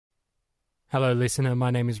Hello, listener.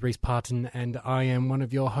 My name is Reese Parton, and I am one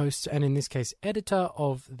of your hosts, and in this case, editor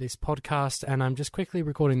of this podcast. And I'm just quickly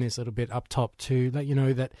recording this little bit up top to let you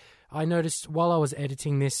know that I noticed while I was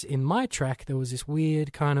editing this in my track, there was this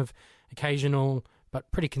weird kind of occasional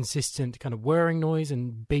but pretty consistent kind of whirring noise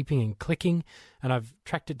and beeping and clicking. And I've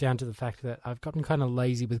tracked it down to the fact that I've gotten kind of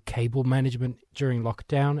lazy with cable management during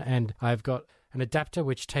lockdown, and I've got an adapter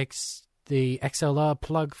which takes the XLR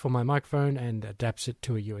plug for my microphone and adapts it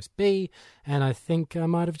to a USB, and I think I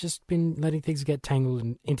might have just been letting things get tangled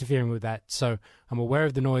and interfering with that. So I'm aware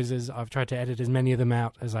of the noises. I've tried to edit as many of them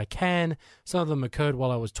out as I can. Some of them occurred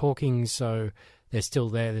while I was talking, so they're still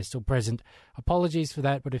there, they're still present. Apologies for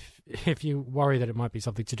that, but if you worry that it might be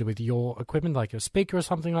something to do with your equipment, like your speaker or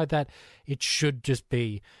something like that, it should just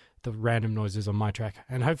be the random noises on my track.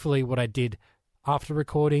 And hopefully what I did after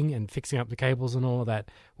recording and fixing up the cables and all of that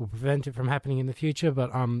will prevent it from happening in the future. But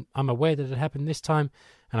I'm aware that it happened this time,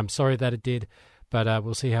 and I'm sorry that it did. But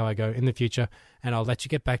we'll see how I go in the future, and I'll let you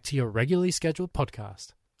get back to your regularly scheduled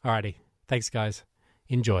podcast. Alrighty. Thanks, guys.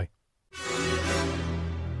 Enjoy.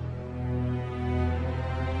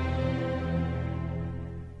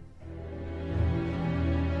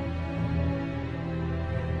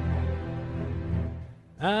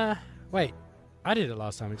 Wait. I did it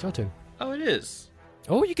last time. It's your turn. Oh, it is.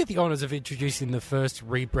 Oh, you get the honours of introducing the first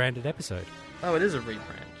rebranded episode. Oh, it is a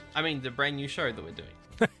rebrand. I mean, the brand new show that we're doing.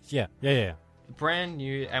 Yeah. Brand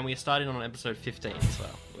new, and we're starting on episode 15 as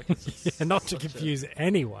well. Yeah, not to confuse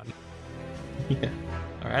anyone. Yeah.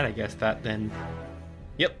 Alright, I guess that then.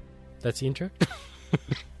 Yep. That's the intro?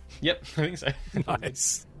 Yep, I think so.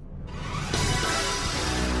 Nice.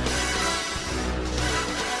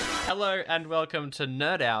 Hello and welcome to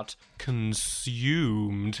Nerd Out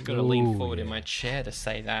Consumed. Got to lean forward in my chair to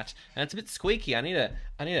say that, and it's a bit squeaky. I need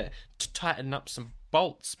to tighten up some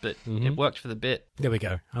bolts, but it worked for the bit. There we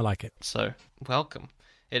go. I like it. So, welcome.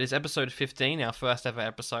 It is episode 15, our first ever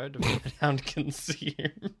episode of Nerd Out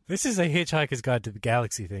Consumed. This is a Hitchhiker's Guide to the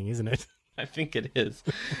Galaxy thing, isn't it? I think it is.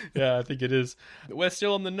 Yeah, I think it is. We're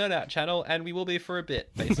still on the Nerd Out channel, and we will be for a bit,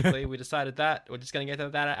 basically. We decided that. We're just going to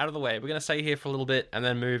get that out of the way. We're going to stay here for a little bit and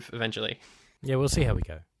then move eventually. Yeah, we'll see how we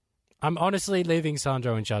go. I'm honestly leaving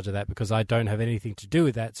Sandro in charge of that because I don't have anything to do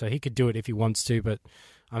with that, so he could do it if he wants to, but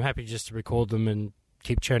I'm happy just to record them and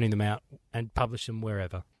keep churning them out and publish them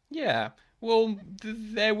wherever. Yeah. Well,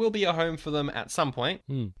 there will be a home for them at some point,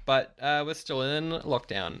 but we're still in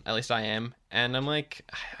lockdown. At least I am. And I'm like,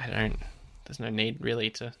 there's no need really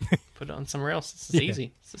to put it on somewhere else. It's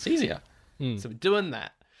easy. It's easier. So we're doing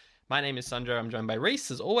that. My name is Sandro. I'm joined by Reese,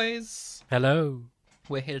 as always. Hello.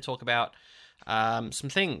 We're here to talk about some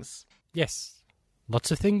things. Yes. Lots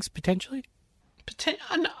of things, potentially?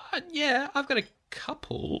 Yeah, I've got a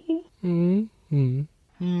couple. Maybe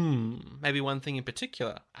one thing in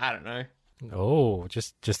particular. I don't know. Oh,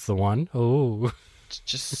 just the one? Oh.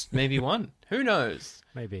 Just maybe one. Who knows?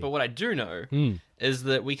 Maybe. But what I do know is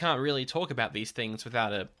that we can't really talk about these things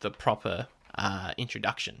without the proper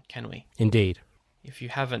introduction, can we? Indeed. If you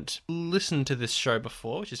haven't listened to this show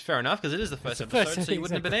before, which is fair enough because it is the first episode, so you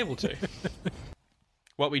wouldn't have been able to.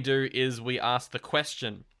 What we do is we ask the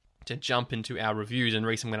question to jump into our reviews, and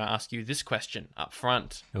Reese, I'm going to ask you this question up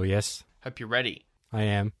front. Oh, yes. Hope you're ready. I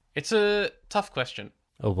am. It's a tough question.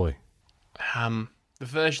 Oh, boy. The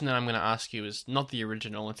version that I'm going to ask you is not the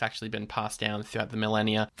original. It's actually been passed down throughout the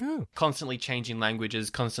millennia. Oh. Constantly changing languages,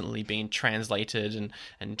 constantly being translated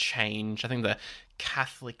and changed. I think the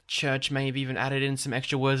Catholic Church may have even added in some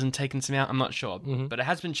extra words and taken some out. I'm not sure. But it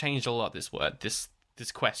has been changed a lot, this word, this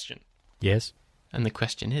question. Yes. And the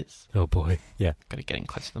question is... Oh, boy. Yeah. Got to get in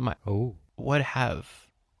close to the mic. Oh. What have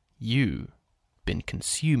you been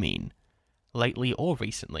consuming lately or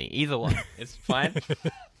recently? Either one. It's fine.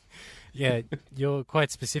 Yeah, you're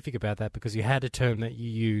quite specific about that because you had a term that you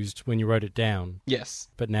used when you wrote it down. Yes.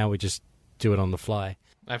 But now we just do it on the fly.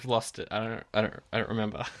 I've lost it. I don't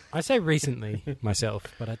remember. I say recently myself,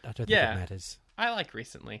 but I don't think it matters. I like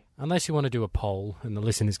recently. Unless you want to do a poll and the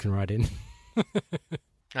listeners can write in.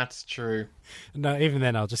 That's true. No, even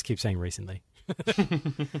then I'll just keep saying recently.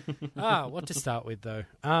 What to start with though?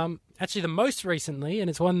 Actually the most recently, and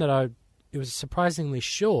it's one that it was surprisingly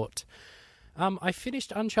short. I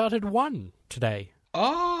finished Uncharted 1 today.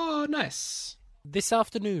 Oh, nice. This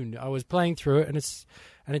afternoon, I was playing through it, and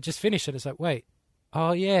it just finished, and it's like, wait,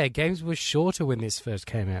 oh yeah, games were shorter when this first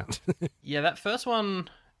came out. Yeah, that first one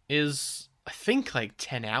is, I think, like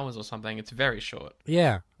 10 hours or something. It's very short.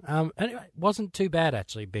 Yeah, and it wasn't too bad,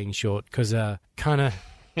 actually, being short, because kind of...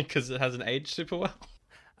 Because it hasn't aged super well?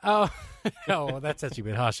 Oh, that's actually a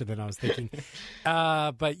bit harsher than I was thinking.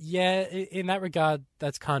 But yeah, in that regard,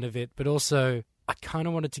 that's kind of it. But also, I kind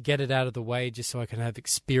of wanted to get it out of the way just so I can have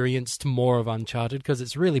experienced more of Uncharted because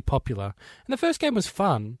it's really popular. And the first game was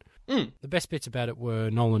fun. The best bits about it were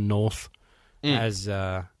Nolan North as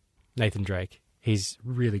Nathan Drake. He's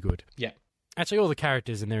really good. Yeah. Actually, all the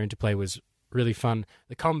characters and their interplay was really fun.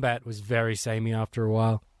 The combat was very samey after a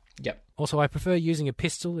while. Yep. Also, I prefer using a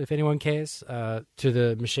pistol, if anyone cares, to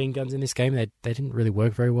the machine guns in this game. They didn't really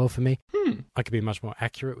work very well for me. I could be much more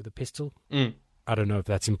accurate with a pistol. I don't know if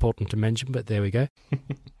that's important to mention, but there we go.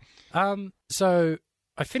 So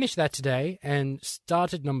I finished that today and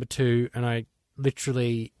started number 2, and I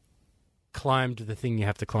literally climbed the thing you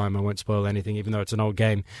have to climb. I won't spoil anything, even though it's an old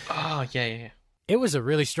game. Oh, yeah. It was a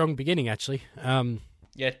really strong beginning, actually.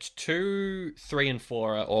 Yeah, 2, 3, and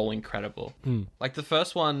 4 are all incredible. Like, the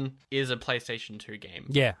first one is a PlayStation 2 game.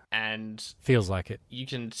 Yeah. And feels like it. You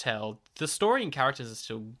can tell the story and characters are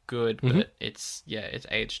still good, but it's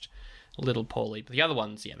aged a little poorly. But the other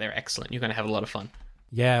ones, yeah, they're excellent. You're going to have a lot of fun.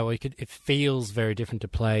 Yeah, well, it feels very different to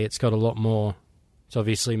play. It's got a lot more. It's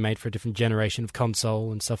obviously made for a different generation of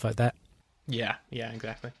console and stuff like that. Yeah,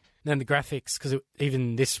 exactly. Then the graphics, because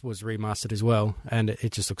even this was remastered as well, and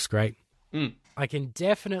it just looks great. I can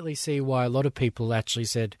definitely see why a lot of people actually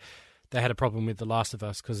said they had a problem with The Last of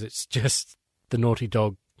Us, because it's just the Naughty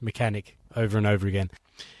Dog mechanic over and over again.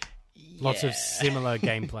 Lots of similar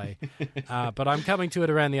gameplay. But I'm coming to it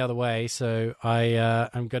around the other way, so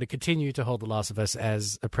I'm going to continue to hold The Last of Us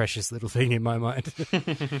as a precious little thing in my mind.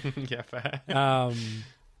 Yeah, fair.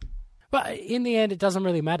 But in the end, it doesn't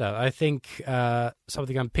really matter. I think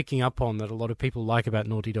something I'm picking up on that a lot of people like about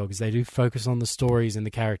Naughty Dog is they do focus on the stories and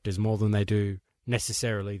the characters more than they do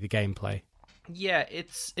necessarily the gameplay. Yeah,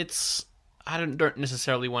 it's I don't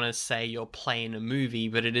necessarily want to say you're playing a movie,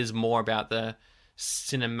 but it is more about the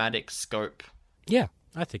cinematic scope. Yeah,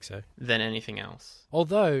 I think so. Than anything else.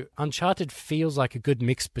 Although Uncharted feels like a good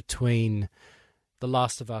mix between The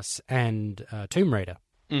Last of Us and Tomb Raider.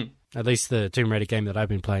 At least the Tomb Raider game that I've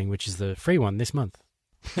been playing, which is the free one this month.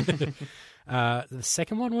 The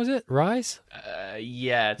second one, was it? Rise?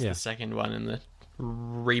 Yeah, it's the second one in the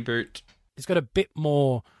reboot. It's got a bit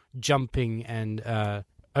more jumping and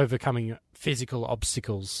overcoming physical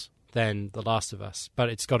obstacles than The Last of Us, but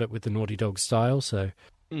it's got it with the Naughty Dog style, so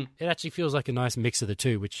it actually feels like a nice mix of the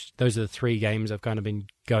two, which those are the 3 games I've kind of been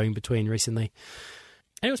going between recently.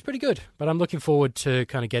 And it was pretty good, but I'm looking forward to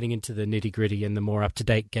kind of getting into the nitty-gritty and the more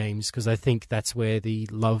up-to-date games, because I think that's where the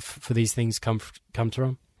love for these things comes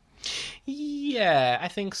from. Yeah, I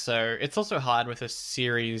think so. It's also hard with a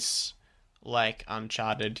series like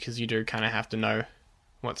Uncharted, because you do kind of have to know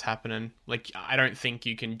what's happening. Like, I don't think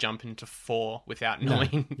you can jump into 4 without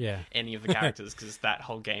knowing any of the characters, because that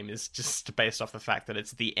whole game is just based off the fact that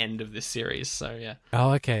it's the end of this series, so yeah.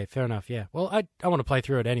 Oh, okay, fair enough, yeah. Well, I want to play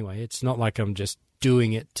through it anyway. It's not like I'm just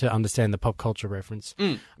doing it to understand the pop culture reference.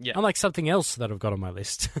 Yeah. Unlike something else that I've got on my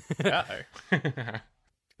list. Uh-oh.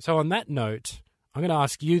 So on that note, I'm going to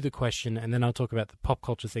ask you the question, and then I'll talk about the pop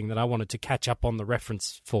culture thing that I wanted to catch up on the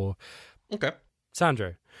reference for. Okay.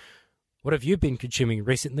 Sandro, what have you been consuming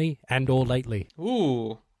recently and or lately?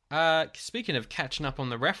 Ooh. Speaking of catching up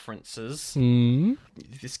on the references,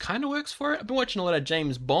 this kind of works for it. I've been watching a lot of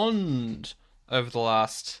James Bond over the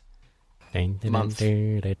last month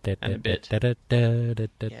and a bit.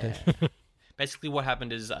 Yeah. Basically what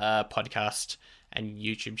happened is a podcast and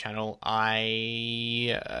YouTube channel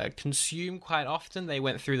I consume quite often. They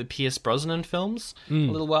went through the Pierce Brosnan films a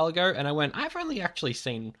little while ago, and I went, I've only actually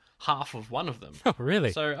seen half of one of them. Oh,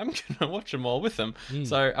 really? So I'm going to watch them all with them.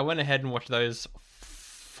 So I went ahead and watched those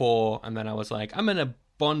 4, and then I was like, I'm in a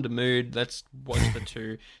Bond mood. Let's watch the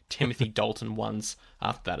 2 Timothy Dalton ones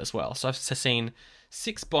after that as well. So I've seen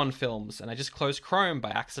 6 Bond films, and I just closed Chrome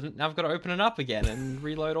by accident. Now I've got to open it up again and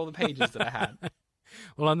reload all the pages that I had.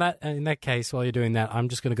 Well, in that case, while you're doing that, I'm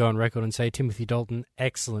just going to go on record and say Timothy Dalton,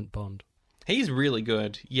 excellent Bond. He's really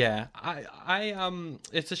good. Yeah, I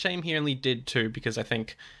it's a shame he only did 2, because I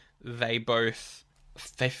think they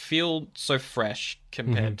feel so fresh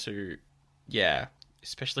compared to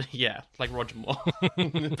especially like Roger Moore.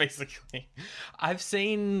 Basically, I've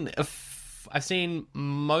seen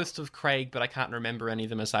most of Craig, but I can't remember any of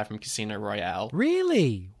them aside from Casino Royale.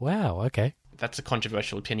 Really? Wow. Okay. That's a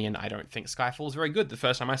controversial opinion. I don't think Skyfall is very good. The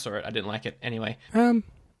first time I saw it, I didn't like it anyway.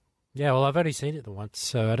 Yeah, well, I've only seen it the once,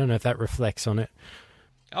 so I don't know if that reflects on it.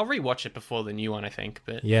 I'll rewatch it before the new one, I think,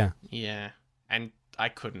 but yeah. And I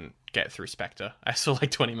couldn't get through Spectre. I saw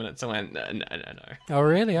like 20 minutes and went, no. Oh,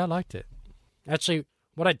 really? I liked it. Actually,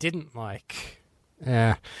 what I didn't like,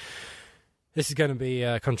 this is going to be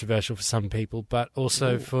controversial for some people, but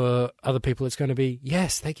also for other people it's going to be,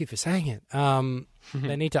 yes, thank you for saying it.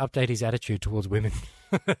 They need to update his attitude towards women.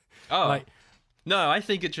 Like, No, I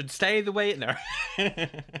think it should stay the way it... No.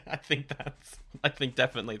 I think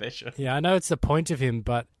definitely they should. Yeah, I know it's the point of him,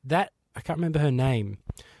 but that... I can't remember her name,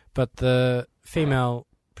 but the female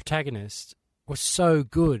protagonist was so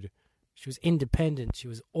good. She was independent. She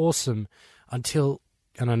was awesome until...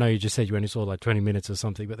 And I know you just said you only saw like 20 minutes or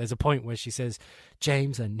something, but there's a point where she says,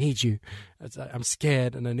 James, I need you. It's like, I'm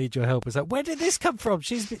scared and I need your help. It's like, where did this come from?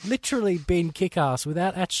 She's literally been kick-ass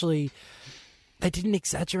without actually... They didn't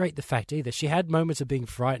exaggerate the fact either. She had moments of being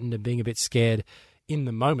frightened and being a bit scared in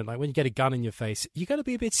the moment. Like when you get a gun in your face, you got to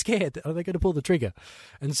be a bit scared. Are they going to pull the trigger?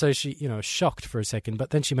 And so she, shocked for a second, but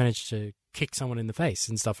then she managed to kick someone in the face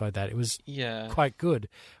and stuff like that. It was quite good.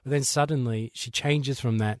 But then suddenly she changes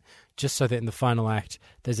from that just so that in the final act,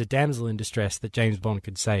 there's a damsel in distress that James Bond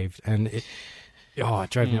could save. And it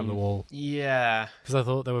drove me up the wall. Yeah. Because I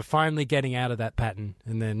thought they were finally getting out of that pattern.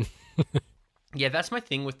 And then... Yeah, that's my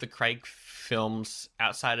thing with the Craig films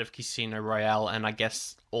outside of Casino Royale, and I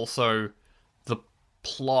guess also the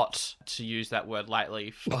plot, to use that word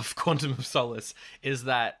lightly, of Quantum of Solace, is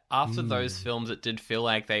that after those films, it did feel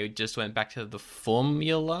like they just went back to the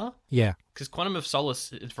formula. Yeah. Because Quantum of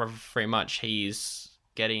Solace is very much he's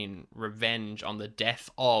getting revenge on the death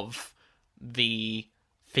of the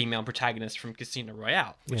female protagonist from Casino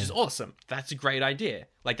Royale, which is awesome. That's a great idea.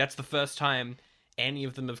 Like, that's the first time any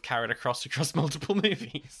of them have carried across multiple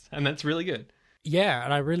movies, and that's really good. Yeah,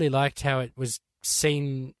 and I really liked how it was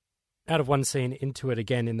seen out of one scene into it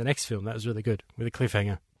again in the next film. That was really good, with a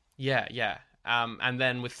cliffhanger. Yeah. And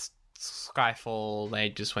then with Skyfall, they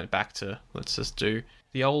just went back to, let's just do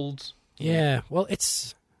the old... Yeah, well,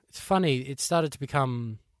 it's funny. It started to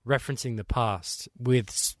become referencing the past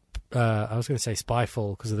with... I was going to say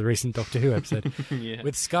Spyfall because of the recent Doctor Who episode. Yeah.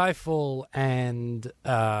 With Skyfall and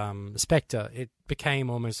Spectre, it became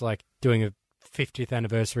almost like doing a 50th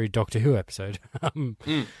anniversary Doctor Who episode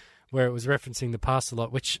where it was referencing the past a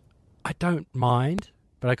lot, which I don't mind,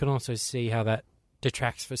 but I can also see how that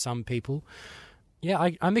detracts for some people.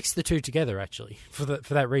 Yeah, I mixed the two together, actually, for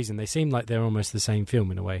that reason. They seem like they're almost the same film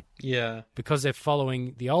in a way. Yeah. Because they're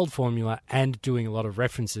following the old formula and doing a lot of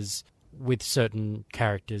references with certain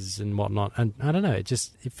characters and whatnot, and I don't know, it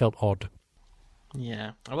felt odd.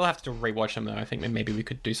 Yeah, I will have to rewatch them though. I think maybe we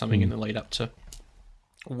could do something in the lead up to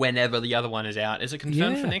whenever the other one is out. Is it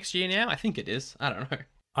confirmed for next year now? I think it is. I don't know.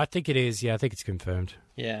 I think it is. Yeah, I think it's confirmed.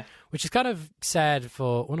 Yeah, which is kind of sad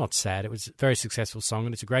not sad. It was a very successful song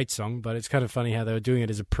and it's a great song, but it's kind of funny how they were doing it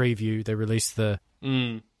as a preview. They released the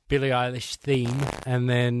Billie Eilish theme, and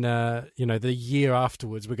then, the year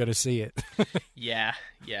afterwards, we're going to see it. Yeah.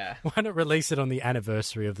 Why not release it on the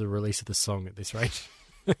anniversary of the release of the song at this rate?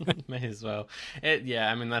 May as well.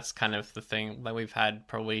 That's kind of the thing. Like, we've had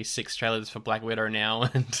probably 6 trailers for Black Widow now,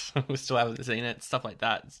 and we still haven't seen it. Stuff like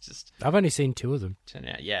that. It's just... I've only seen 2 of them.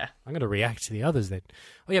 Yeah. I'm going to react to the others then.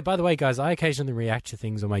 Oh, yeah, by the way, guys, I occasionally react to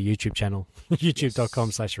things on my YouTube channel,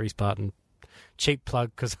 youtube.com/ReeseBarton. Cheap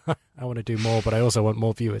plug because I want to do more, but I also want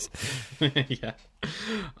more viewers. Yeah.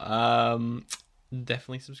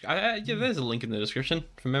 Definitely subscribe. There's a link in the description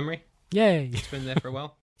from memory. Yay. It's been there for a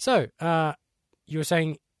while. So, you were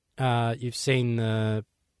saying you've seen the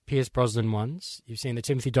Pierce Brosnan ones, you've seen the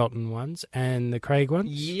Timothy Dalton ones, and the Craig ones?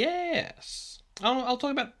 Yes. I'll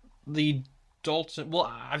talk about the Dalton... Well,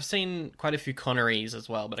 I've seen quite a few Connerys as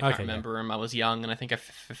well, but I can't remember them. I was young, and I think I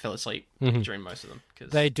fell asleep during most of them.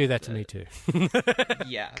 They do that to me too.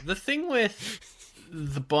 Yeah. The thing with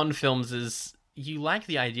the Bond films is you like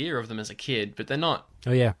the idea of them as a kid, but they're not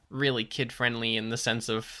really kid-friendly in the sense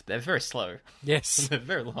of they're very slow. Yes. They're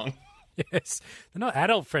very long. Yes. They're not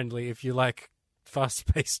adult-friendly if you like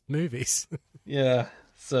fast-paced movies. Yeah.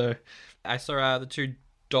 So I saw the 2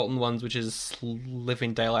 Dalton ones, which is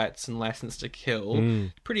Living Daylights and License to Kill.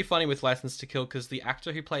 Pretty funny with License to Kill because the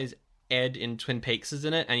actor who plays Ed in Twin Peaks is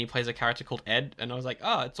in it, and he plays a character called Ed, and I was like,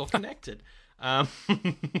 it's all connected.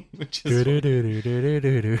 Which is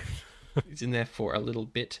he's in there for a little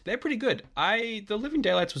bit. They're pretty good. The Living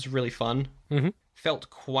Daylights was really fun. Felt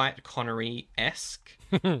quite Connery-esque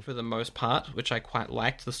for the most part, which I quite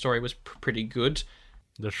liked. The story was pretty good.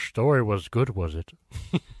 The story was good, was it?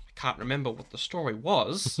 Can't remember what the story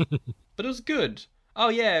was, but it was good. Oh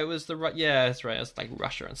yeah, it was that's right. It was like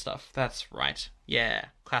Russia and stuff. That's right. Yeah,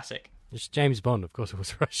 classic. It's James Bond, of course. It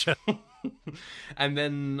was Russia. And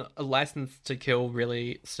then A License to Kill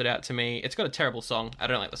really stood out to me. It's got a terrible song. I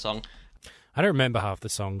don't like the song. I don't remember half the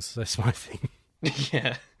songs. That's my thing.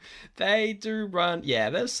 Yeah, they do run.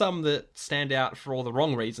 Yeah, there's some that stand out for all the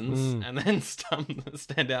wrong reasons, and then some that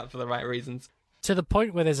stand out for the right reasons. To the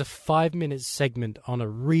point where there's a 5-minute segment on a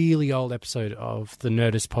really old episode of the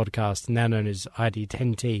Nerdist podcast, now known as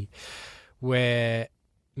ID10T, where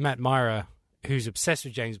Matt Myra who's obsessed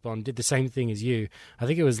with James Bond, did the same thing as you. I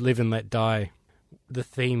think it was Live and Let Die, the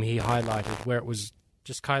theme he highlighted, where it was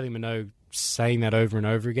just Kylie Minogue saying that over and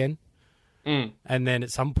over again. Mm. And then at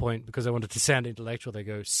some point, because I wanted to sound intellectual, they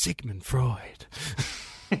go, Sigmund Freud.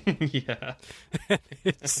 Yeah.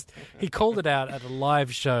 He called it out at a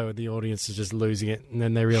live show, and the audience is just losing it. And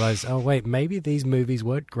then they realize, oh, wait, maybe these movies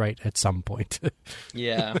weren't great at some point.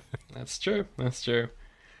 Yeah, that's true. That's true.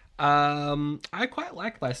 I quite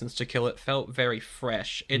like License to Kill. It felt very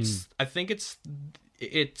fresh. I think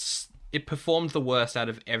it performed the worst out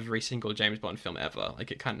of every single James Bond film ever. Like,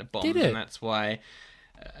 it kind of bombed. Did it? And that's why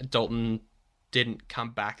Dalton didn't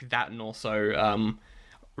come back. That, and also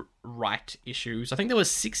right issues. I think there was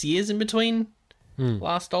 6 years in between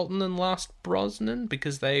Last Dalton and Last Brosnan,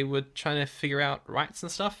 because they were trying to figure out rights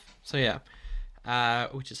and stuff. So yeah,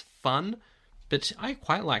 which is fun. But I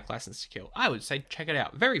quite like License to Kill. I would say check it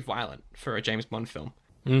out. Very violent for a James Bond film.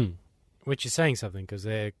 Which is saying something, because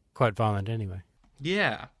they're quite violent anyway.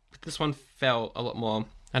 Yeah, but this one felt a lot more,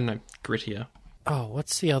 I don't know, grittier. Oh,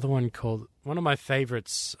 what's the other one called? One of my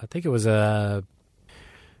favourites, I think it was a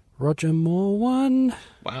Roger Moore one.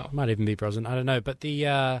 Wow. Might even be Brosnan, I don't know. But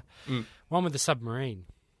the one with the submarine.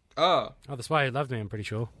 Oh, That's Why He Loved Me, I'm pretty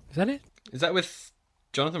sure. Is that it? is that with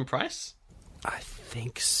Jonathan Pryce? I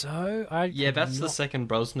think so. Yeah, that's the second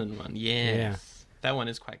Brosnan one. Yes. Yeah. That one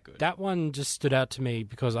is quite good. That one just stood out to me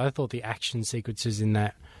because I thought the action sequences in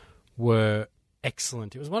that were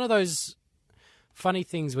excellent. It was one of those funny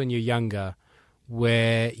things when you're younger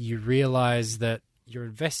where you realise that you're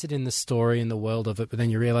invested in the story and the world of it, but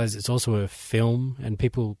then you realise it's also a film and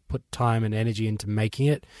people put time and energy into making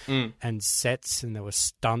it and sets, and there were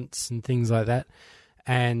stunts and things like that.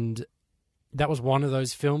 And that was one of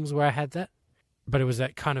those films where I had that. But it was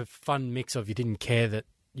that kind of fun mix of you didn't care that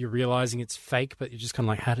you're realising it's fake, but you're just kind of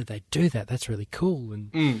like, how did they do that? That's really cool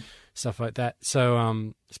and stuff like that.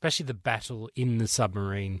 So especially the battle in the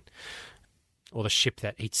submarine, or the ship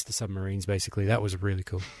that eats the submarines, basically, that was really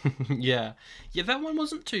cool. Yeah, that one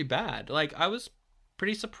wasn't too bad. Like, I was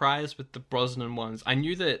pretty surprised with the Brosnan ones. I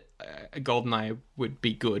knew that GoldenEye would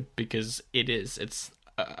be good because it's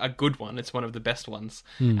a good one. It's one of the best ones.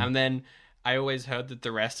 And then I always heard that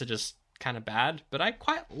the rest are just kind of bad, but I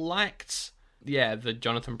quite liked the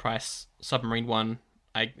Jonathan Pryce submarine one.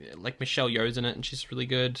 I like Michelle Yeoh's in it, and she's really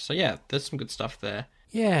good. So yeah, there's some good stuff there.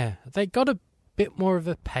 Yeah, they got a bit more of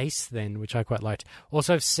a pace then, which I quite liked.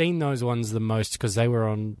 Also, I've seen those ones the most because they were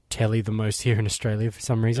on telly the most here in Australia for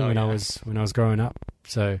some reason I was growing up.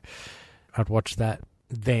 So I'd watch that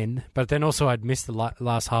then, but then also I'd miss the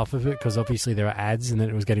last half of it because obviously there were ads, and then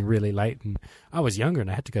it was getting really late, and I was younger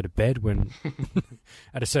and I had to go to bed when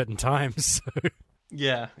at a certain time. So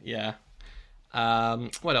yeah.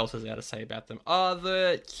 What else is there to say about them?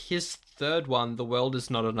 His third one, The World Is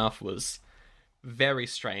Not Enough, was very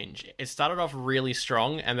strange. It started off really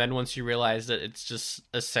strong, and then once you realize that it's just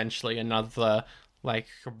essentially another like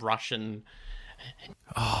Russian.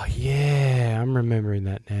 Oh yeah, I'm remembering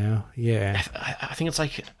that now. Yeah, I think it's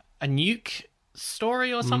like a nuke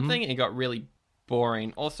story or something. And it got really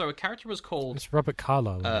boring. Also, a character was called it's Robert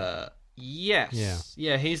Carlyle. Yes.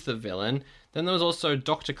 Yeah, he's the villain. Then there was also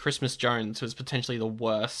Dr. Christmas Jones, who was potentially the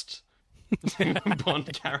worst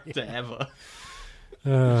Bond character ever.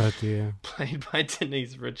 Oh dear. Played by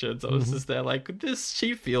Denise Richards. I was just there like,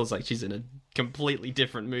 she feels like she's in a completely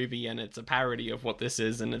different movie, and it's a parody of what this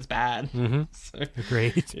is, and it's bad. So,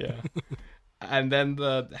 Agreed. yeah. And then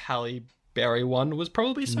the Halle Berry one was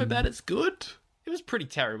probably so bad it's good. It was pretty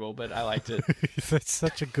terrible, but I liked it. That's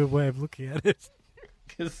such a good way of looking at it.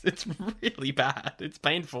 Because it's really bad. It's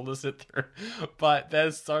painful to sit through. But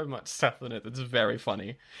there's so much stuff in it that's very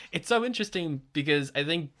funny. It's so interesting because I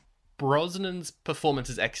think Brosnan's performance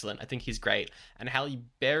is excellent. I think he's great. And Halle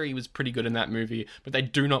Berry was pretty good in that movie, but they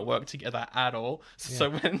do not work together at all. So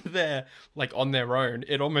when they're like on their own,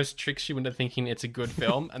 it almost tricks you into thinking it's a good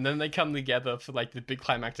film. And then they come together for like the big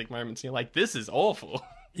climactic moments, and you're like, this is awful.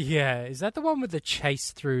 Yeah. Is that the one with the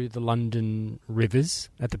chase through the London rivers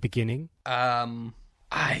at the beginning?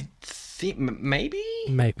 I think maybe.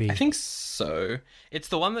 I think so. It's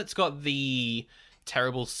the one that's got the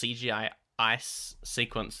terrible CGI ice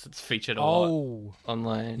sequence that's featured a lot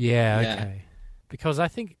online. Yeah, okay. Because I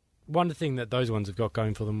think one thing that those ones have got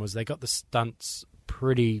going for them was they got the stunts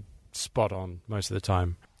pretty spot on most of the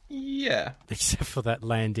time. Yeah. Except for that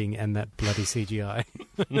landing and that bloody CGI.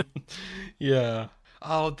 Yeah.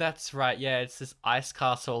 Oh, that's right. Yeah, it's this ice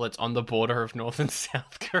castle that's on the border of North and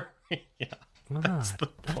South Korea. I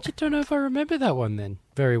just don't know if I remember that one then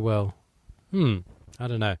very well. I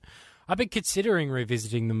don't know. I've been considering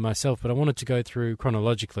revisiting them myself, but I wanted to go through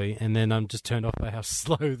chronologically, and then I'm just turned off by how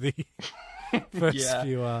slow the first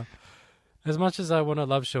few are. As much as I want to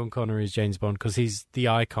love Sean Connery as James Bond because he's the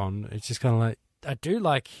icon, it's just kind of like, I do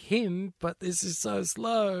like him, but this is so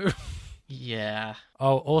slow. Yeah.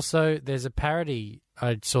 Oh, also, there's a parody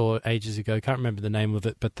I saw ages ago. Can't remember the name of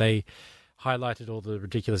it, but they highlighted all the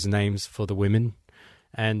ridiculous names for the women.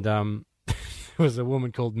 And there was a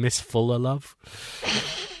woman called Miss Fuller Love.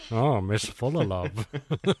 Oh, Miss Fuller Love.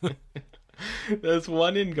 There's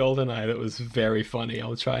one in GoldenEye that was very funny.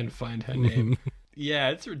 I'll try and find her name. Yeah,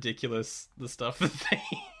 it's ridiculous, the stuff that they...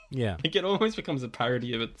 Yeah. Like, it almost becomes a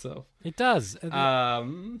parody of itself. It does. I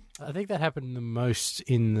think that happened the most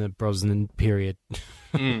in the Brosnan period,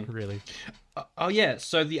 really. Oh, yeah.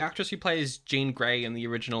 So the actress who plays Jean Grey in the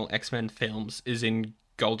original X-Men films is in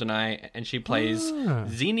GoldenEye, and she plays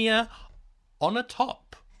Xenia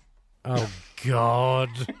Onatopp. Oh, God.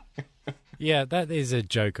 Yeah, that is a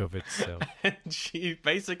joke of itself. And she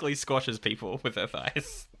basically squashes people with her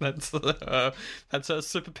thighs. That's her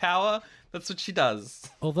superpower. That's what she does.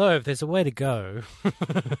 Although, if there's a way to go...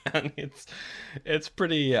 And it's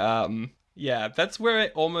pretty... yeah, that's where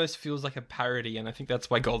it almost feels like a parody, and I think that's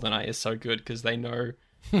why GoldenEye is so good, because they know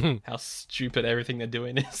how stupid everything they're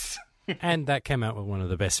doing is. And that came out with one of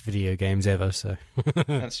the best video games ever, so...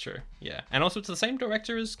 That's true, yeah. And also it's the same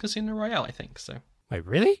director as Casino Royale, I think, so... Wait,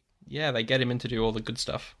 really? Yeah, they get him in to do all the good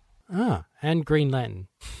stuff. Ah, and Green Lantern.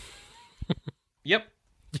 Yep.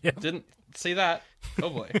 Didn't see that. Oh,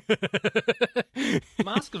 boy.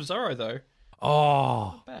 Mask of Zorro, though.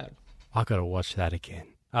 Oh. Not bad. I gotta watch that again.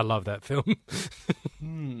 I love that film.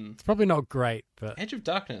 It's probably not great, but... Edge of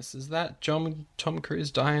Darkness, is that Tom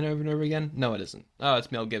Cruise dying over and over again? No, it isn't. Oh,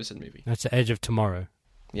 it's Mel Gibson movie. That's The Edge of Tomorrow.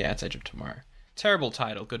 Yeah, it's Edge of Tomorrow. Terrible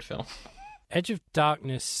title, good film. Edge of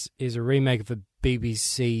Darkness is a remake of a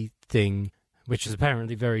BBC thing, which is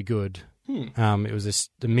apparently very good. It was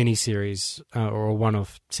a mini-series, or a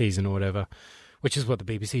one-off season or whatever, which is what the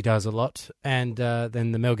BBC does a lot. And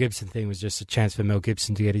then the Mel Gibson thing was just a chance for Mel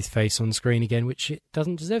Gibson to get his face on screen again, which it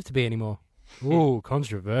doesn't deserve to be anymore. Ooh,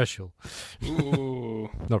 controversial. Ooh.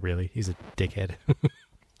 Not really. He's a dickhead.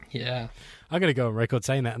 Yeah. I'm going to go on record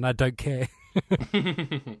saying that, and I don't care.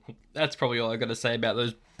 That's probably all I got to say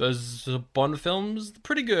about those Bond films. They're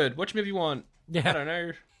pretty good. Watch them if you want. Yeah. I don't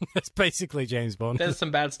know. That's basically James Bond. There's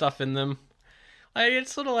some bad stuff in them.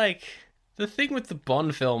 It's sort of like... The thing with the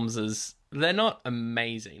Bond films is they're not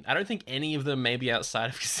amazing. I don't think any of them, maybe outside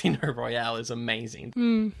of Casino Royale, is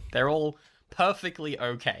amazing. They're all perfectly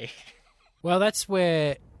okay. Well, that's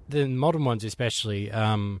where the modern ones especially,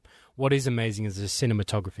 what is amazing is the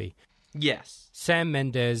cinematography. Yes. Sam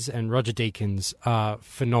Mendes and Roger Deakins are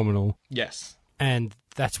phenomenal. Yes. And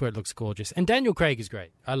that's where it looks gorgeous. And Daniel Craig is great.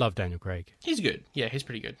 I love Daniel Craig. He's good. Yeah, he's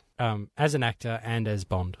pretty good. As an actor and as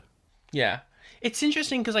Bond. Yeah. It's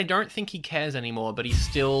interesting because I don't think he cares anymore, but he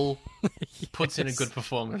still puts in a good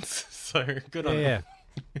performance. So, good on him.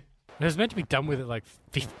 It was meant to be done with it like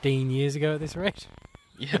 15 years ago at this rate.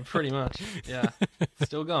 Yeah, pretty much. Yeah.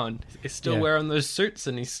 Still going. He's still wearing those suits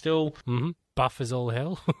and he's still... Buff as all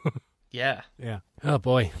hell. Yeah. Yeah. Oh,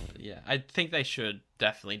 boy. Yeah, I think they should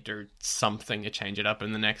definitely do something to change it up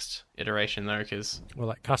in the next iteration, though, because... Well,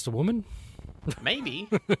 like cast a woman? Maybe.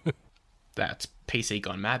 That's PC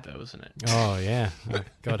gone mad, though, isn't it? Oh, yeah.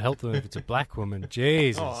 God help them if it's a black woman.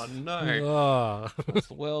 Jesus. Oh, no. Oh. What's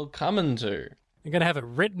the world coming to? You're going to have it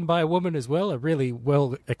written by a woman as well, a really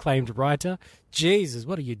well-acclaimed writer? Jesus,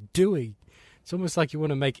 what are you doing? It's almost like you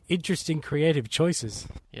want to make interesting, creative choices.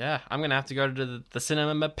 Yeah, I'm going to have to go to the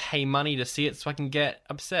cinema, pay money to see it so I can get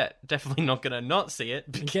upset. Definitely not going to not see it.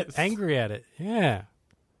 And get angry at it. Yeah.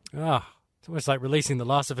 It's almost like releasing The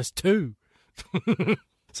Last of Us 2.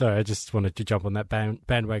 Sorry, I just wanted to jump on that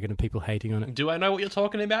bandwagon of people hating on it. Do I know what you're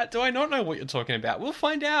talking about? Do I not know what you're talking about? We'll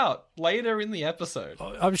find out later in the episode.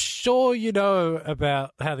 I'm sure you know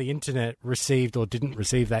about how the internet received or didn't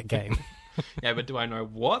receive that game. Yeah, but do I know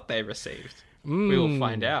what they received? We will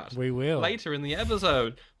find out. We will. Later in the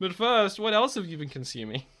episode. But first, what else have you been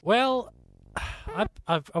consuming? Well,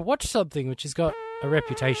 I've watched something which has got a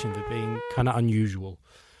reputation for being kind of unusual.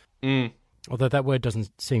 Although that word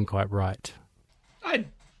doesn't seem quite right.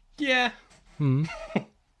 Yeah.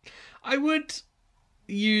 I would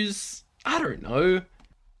use, I don't know,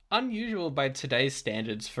 unusual by today's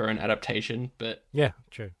standards for an adaptation, but... Yeah,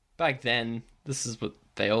 true. Back then, this is what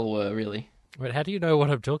they all were, really. Wait, how do you know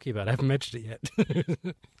what I'm talking about? I haven't mentioned it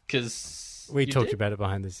yet. Because... We talked about it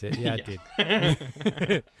behind the set. Yeah, I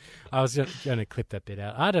did. I was going to clip that bit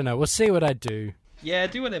out. I don't know. We'll see what I do. Yeah,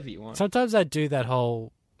 do whatever you want. Sometimes I do that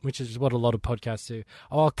whole, which is what a lot of podcasts do.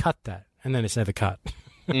 Oh, I'll cut that. And then it's never cut.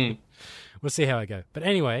 We'll see how I go. But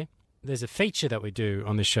anyway, there's a feature that we do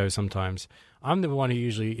on this show sometimes. I'm the one who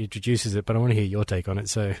usually introduces it, but I want to hear your take on it,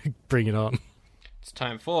 so bring it on. It's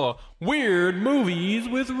time for Weird Movies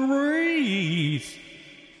with Reese.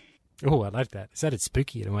 Oh, I like that. It sounded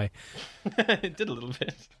spooky in a way. It did a little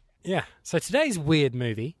bit. Yeah. So today's weird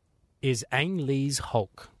movie is Ang Lee's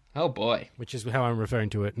Hulk. Oh, boy. Which is how I'm referring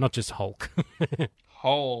to it, not just Hulk.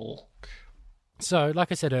 Hulk. So,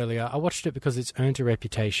 like I said earlier, I watched it because it's earned a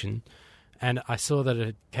reputation, and I saw that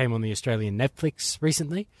it came on the Australian Netflix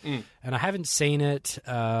recently, and I haven't seen it.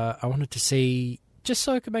 I wanted to see, just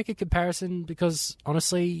so I could make a comparison, because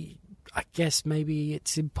honestly, I guess maybe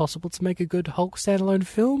it's impossible to make a good Hulk standalone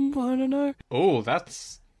film. I don't know. Oh,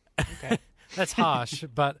 that's... Okay. That's harsh,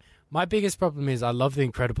 but my biggest problem is I love The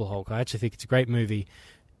Incredible Hulk. I actually think it's a great movie,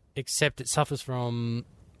 except it suffers from,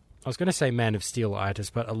 I was going to say Man of Steel-itis,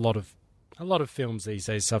 but a lot of films these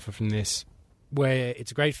days suffer from this, where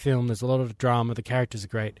it's a great film, there's a lot of drama, the characters are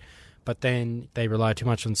great, but then they rely too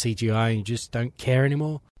much on CGI and you just don't care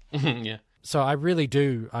anymore. Yeah. So I really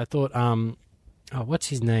do. I thought, what's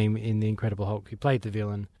his name in The Incredible Hulk? He played the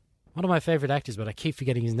villain. One of my favourite actors, but I keep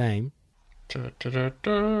forgetting his name. Tim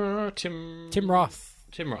Roth.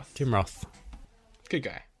 Tim Roth. Good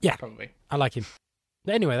guy. Yeah. Probably. I like him.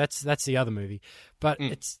 But anyway, that's the other movie. But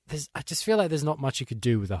I just feel like there's not much you could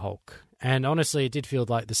do with the Hulk. And honestly, it did feel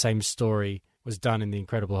like the same story was done in The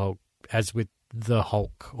Incredible Hulk as with the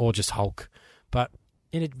Hulk, or just Hulk, but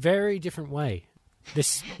in a very different way.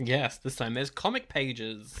 This time there's comic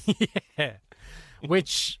pages. Yeah.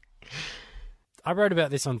 Which I wrote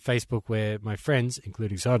about this on Facebook, where my friends,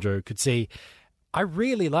 including Sandro, could see I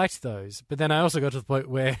really liked those, but then I also got to the point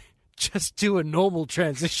where just do a normal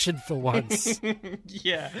transition for once.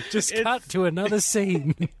 Yeah. Just cut to another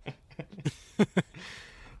scene.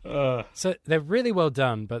 So they're really well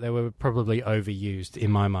done, but they were probably overused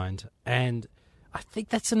in my mind. And I think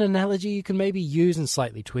that's an analogy you can maybe use and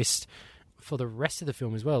slightly twist for the rest of the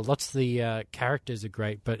film as well. Lots of the characters are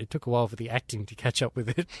great, but it took a while for the acting to catch up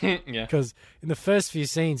with it. Yeah. Because in the first few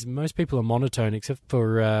scenes, most people are monotone except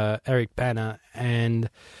for Eric Bana and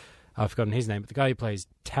I've forgotten his name, but the guy who plays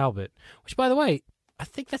Talbot, which, by the way, I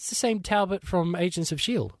think that's the same Talbot from Agents of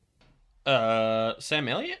S.H.I.E.L.D. Sam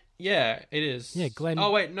Elliott? Yeah, it is. Yeah, Glenn.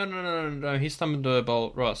 Oh, wait, no. He's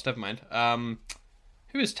Thunderbolt Ross. Never mind.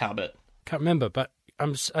 Who is Talbot? Can't remember, but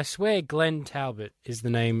I swear Glenn Talbot is the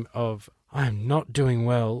name of... I'm not doing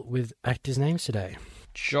well with actors' names today.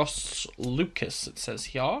 Josh Lucas, it says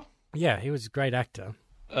here. Yeah, he was a great actor.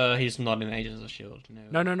 He's not in Agents of S.H.I.E.L.D.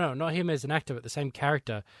 No, not him as an actor, but the same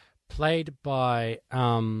character, played by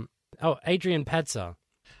Adrian Padsa.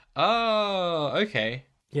 Oh, okay.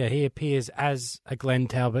 Yeah, he appears as a Glenn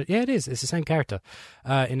Talbot. Yeah, it is. It's the same character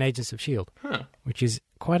in Agents of S.H.I.E.L.D., which is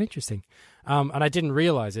quite interesting. And I didn't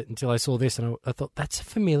realise it until I saw this, and I thought, that's a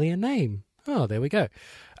familiar name. Oh, there we go.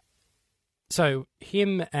 So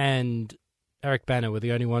him and Eric Bana were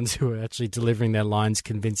the only ones who were actually delivering their lines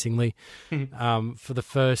convincingly for the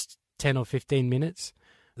first 10 or 15 minutes.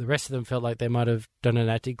 The rest of them felt like they might have done an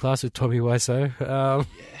acting class with Tommy Wiseau.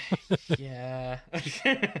 Yeah.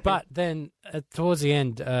 But then towards the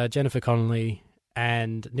end, Jennifer Connelly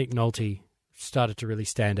and Nick Nolte started to really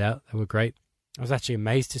stand out. They were great. I was actually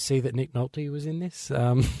amazed to see that Nick Nolte was in this.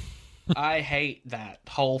 I hate that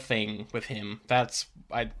whole thing with him.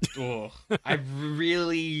 I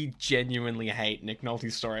really genuinely hate Nick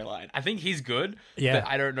Nolte's storyline. I think he's good, but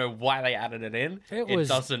I don't know why they added it in. It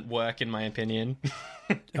doesn't work, in my opinion.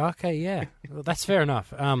 Okay, yeah. Well, that's fair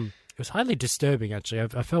enough. It was highly disturbing, actually.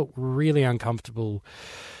 I felt really uncomfortable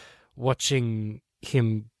watching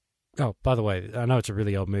him. Oh, by the way, I know it's a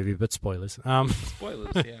really old movie, but spoilers.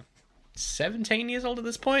 Spoilers, yeah. 17 years old at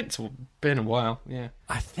this point? It's been a while, yeah.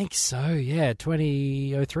 I think so, yeah.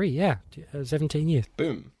 2003, yeah. 17 years.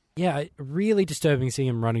 Boom. Yeah, really disturbing seeing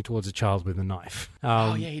him running towards a child with a knife.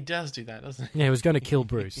 Oh, yeah, he does do that, doesn't he? Yeah, he was going to kill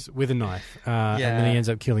Bruce with a knife, and then he ends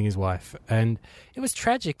up killing his wife. And it was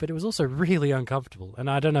tragic, but it was also really uncomfortable. And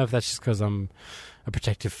I don't know if that's just because I'm a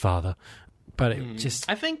protective father, but it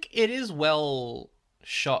just... I think it is well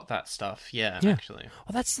shot, that stuff, yeah. Actually.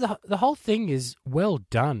 Well, that's the whole thing is well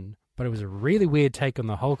done. But it was a really weird take on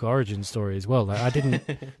the Hulk origin story as well. Like, I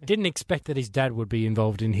didn't expect that his dad would be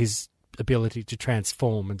involved in his ability to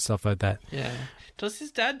transform and stuff like that. Yeah. Does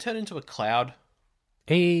his dad turn into a cloud?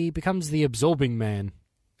 He becomes the absorbing man,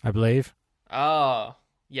 I believe. Oh,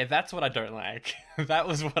 yeah, that's what I don't like. That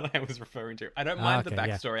was what I was referring to. I don't mind the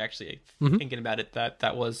backstory, actually. Thinking about it,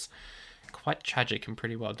 that was quite tragic and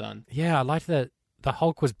pretty well done. Yeah, I liked that the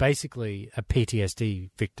Hulk was basically a PTSD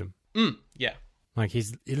victim. Yeah. Like, he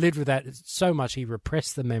lived with that so much, he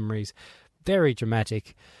repressed the memories. Very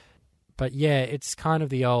dramatic. But yeah, it's kind of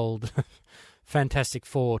the old Fantastic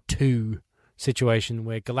Four 2 situation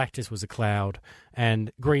where Galactus was a cloud,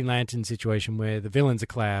 and Green Lantern situation where the villain's a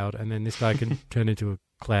cloud, and then this guy can turn into a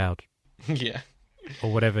cloud. Yeah.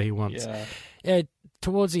 Or whatever he wants. Yeah,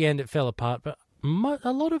 towards the end it fell apart, but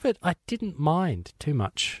a lot of it I didn't mind too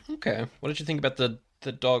much. Okay. What did you think about the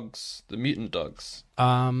dogs, the mutant dogs?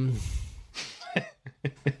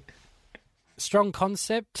 Strong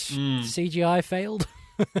concept, CGI failed.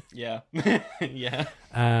 Yeah. Yeah.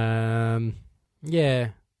 Yeah,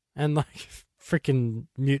 and like freaking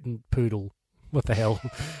mutant poodle. What the hell?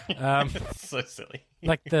 So silly.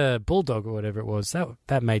 Like the bulldog or whatever it was.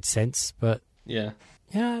 That made sense, but yeah.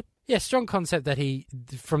 Strong concept that he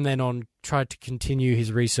from then on tried to continue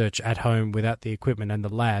his research at home without the equipment and the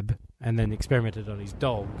lab, and then experimented on his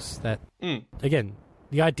dogs. That again,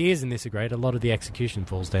 the ideas in this are great. A lot of the execution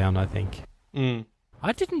falls down, I think.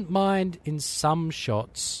 I didn't mind in some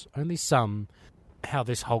shots, only some, how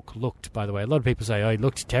this Hulk looked, by the way. A lot of people say, oh, he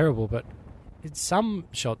looked terrible, but in some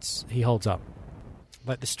shots, he holds up.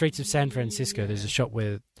 Like the streets of San Francisco, there's a shot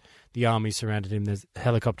where the army surrounded him, there's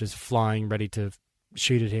helicopters flying, ready to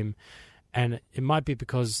shoot at him, and it might be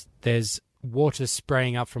because there's water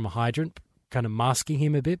spraying up from a hydrant, kind of masking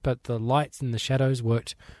him a bit, but the lights and the shadows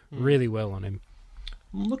worked really well on him.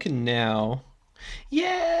 I'm looking now.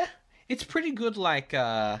 Yeah, it's pretty good, like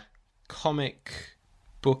comic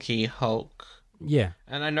booky Hulk. Yeah.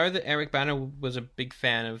 And I know that Eric Bana was a big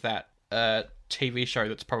fan of that TV show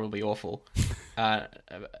that's probably awful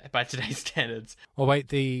by today's standards. Oh, wait,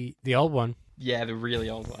 the old one? Yeah, the really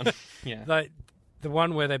old one. Yeah. Like the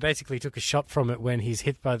one where they basically took a shot from it when he's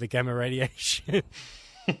hit by the gamma radiation.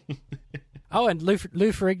 Oh, and Lou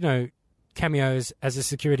Ferrigno cameos as a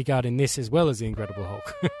security guard in this as well as the Incredible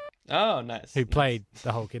Hulk. Oh, nice. Who played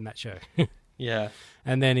the Hulk in that show. Yeah.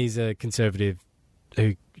 And then he's a conservative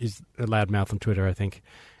who is a loudmouth on Twitter, I think.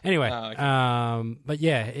 Anyway, okay. But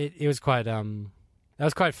yeah, it was quite that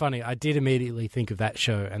was quite funny. I did immediately think of that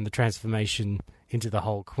show and the transformation into the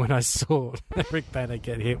Hulk when I saw Rick Banner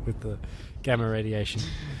get hit with the gamma radiation.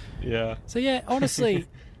 Yeah. So yeah, honestly,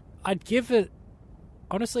 I'd give it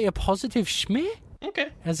a positive schmeh. Okay.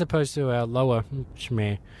 As opposed to our lower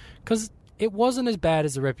schmeh, because it wasn't as bad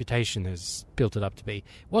as the reputation has built it up to be.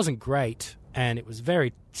 It wasn't great, and it was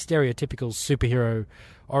very stereotypical superhero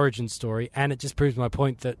origin story, and it just proves my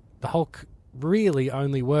point that the Hulk really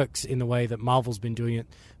only works in the way that Marvel's been doing it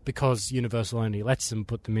because Universal only lets them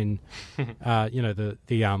put them in,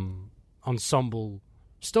 the ensemble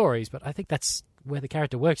stories. But I think that's where the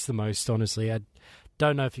character works the most, honestly. I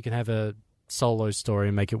don't know if you can have a solo story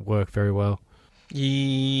and make it work very well.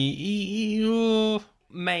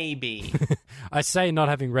 Maybe. I say not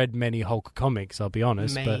having read many Hulk comics, I'll be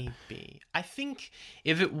honest. Maybe. But I think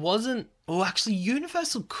if it wasn't... Well, actually,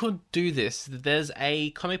 Universal could do this. There's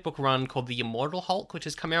a comic book run called The Immortal Hulk, which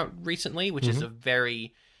has come out recently, which is a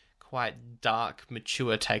very quite dark,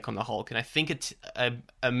 mature take on the Hulk. And I think it's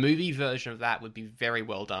a movie version of that would be very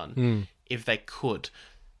well done if they could.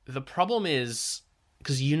 The problem is...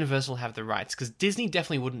 because Universal have the rights, because Disney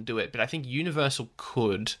definitely wouldn't do it, but I think Universal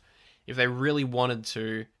could, if they really wanted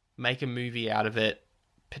to, make a movie out of it,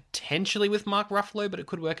 potentially with Mark Ruffalo, but it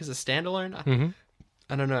could work as a standalone.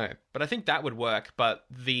 I don't know. But I think that would work, but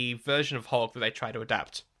the version of Hulk that they try to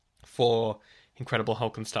adapt for Incredible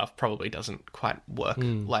Hulk and stuff probably doesn't quite work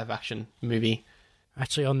live-action movie.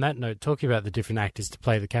 Actually, on that note, talking about the different actors to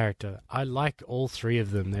play the character, I like all three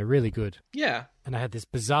of them. They're really good. Yeah. And I had this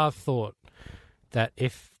bizarre thought that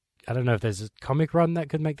I don't know if there's a comic run that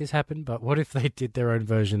could make this happen, but what if they did their own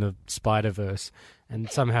version of Spider-Verse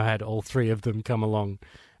and somehow had all three of them come along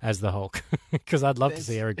as the Hulk? Because I'd love to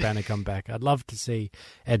see Eric Bana come back. I'd love to see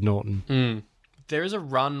Ed Norton. There is a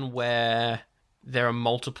run where there are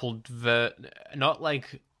multiple... not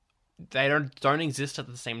like... they don't exist at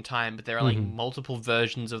the same time, but there are like multiple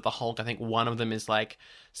versions of the Hulk. I think one of them is like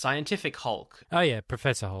Scientific Hulk. Oh yeah,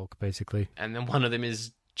 Professor Hulk, basically. And then one of them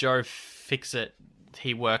is Joe Fixit.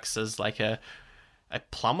 He works as like a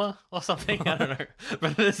plumber or something. I don't know.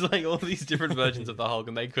 But there's like all these different versions of the Hulk,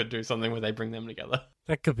 and they could do something where they bring them together.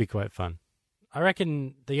 That could be quite fun. I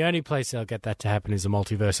reckon the only place they'll get that to happen is a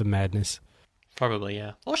Multiverse of Madness. Probably,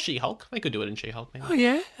 yeah. Or She-Hulk. They could do it in She-Hulk, maybe. Oh,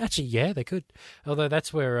 yeah? Actually, yeah, they could. Although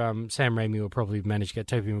that's where Sam Raimi will probably manage to get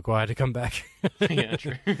Tobey Maguire to come back. Yeah,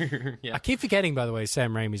 true. Yeah. I keep forgetting, by the way,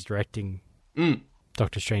 Sam Raimi's directing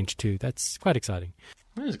Doctor Strange 2. That's quite exciting.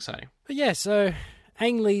 That is exciting. But yeah, so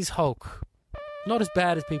Ang Lee's Hulk. Not as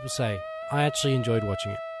bad as people say. I actually enjoyed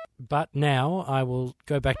watching it. But now I will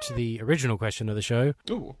go back to the original question of the show.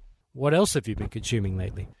 Ooh. What else have you been consuming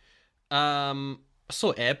lately? I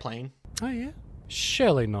saw Airplane. Oh, yeah?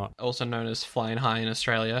 Surely not. Also known as Flying High in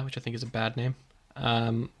Australia, which I think is a bad name.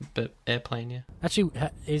 But Airplane, yeah. Actually,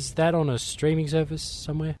 is that on a streaming service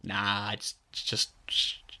somewhere? Nah, I just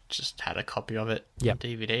had a copy of it Yep. on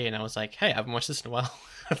DVD, and I was like, hey, I haven't watched this in a while.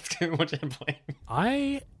 Let's go watch Airplane.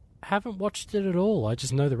 I haven't watched it at all. I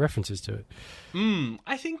just know the references to it.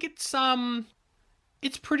 I think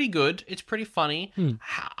it's pretty good. It's pretty funny.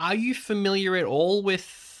 Are you familiar at all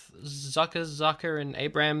with Zucker and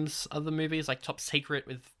Abrams' other movies, like Top Secret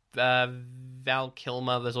with Val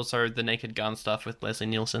Kilmer? There's also the Naked Gun stuff with Leslie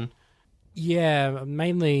Nielsen. Yeah,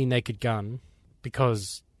 mainly Naked Gun,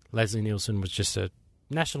 because Leslie Nielsen was just a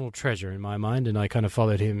national treasure in my mind, and I kind of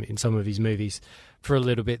followed him in some of his movies for a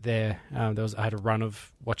little bit there. I had a run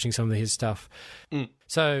of watching some of his stuff.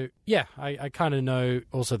 So, yeah, I kind of know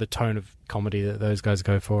also the tone of comedy that those guys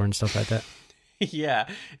go for and stuff like that. Yeah,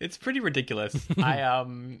 it's pretty ridiculous.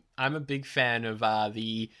 I'm a big fan of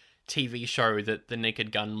the TV show that The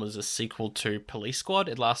Naked Gun was a sequel to Police Squad.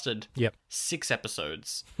 It lasted 6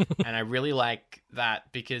 episodes, and I really like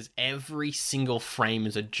that because every single frame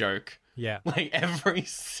is a joke. Yeah. Like, every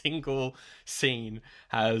single scene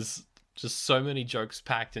has just so many jokes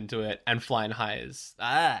packed into it, and Flying High is,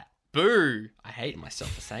 boo! I hate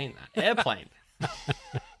myself for saying that. Airplane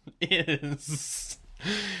is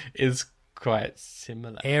quite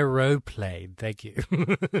similar. Aeroplane, thank you.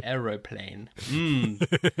 Aeroplane.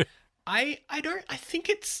 I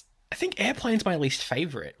think Airplane's my least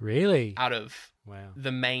favorite. Really? Out of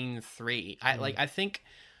the main 3. I think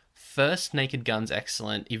first Naked Gun's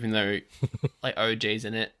excellent, even though like OJ's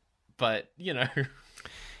in it, but you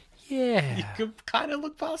could kind of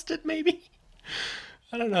look past it maybe.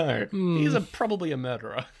 I don't know. He's probably a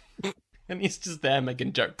murderer. And he's just there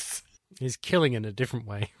making jokes. He's killing in a different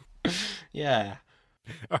way. Yeah.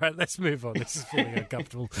 All right, let's move on. This is feeling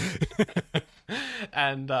uncomfortable.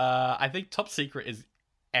 And I think Top Secret is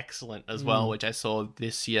excellent as well, which I saw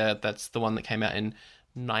this year. That's the one that came out in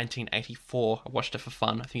 1984. I watched it for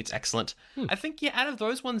fun. I think it's excellent. I think, out of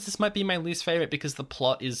those ones, this might be my least favorite because the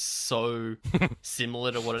plot is so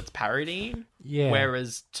similar to what it's parodying. Yeah.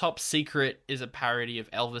 Whereas Top Secret is a parody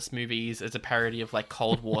of Elvis movies. It's a parody of like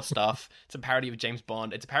Cold War stuff. It's a parody of James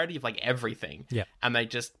Bond. It's a parody of like everything. Yeah. And they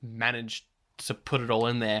just managed to put it all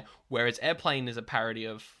in there. Whereas Airplane is a parody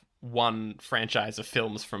of one franchise of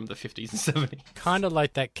films from the 50s and 70s. Kind of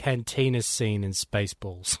like that cantina scene in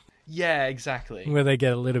Spaceballs. Yeah, exactly. Where they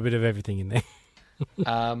get a little bit of everything in there.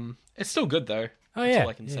 It's still good, though. Oh, That's yeah. all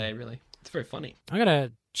I can say, really. It's very funny. I'm going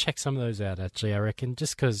to check some of those out, actually, I reckon,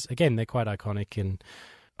 just because, again, they're quite iconic, and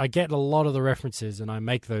I get a lot of the references, and I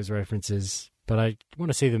make those references, but I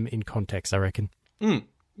want to see them in context, I reckon.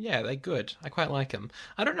 Yeah, they're good. I quite like them.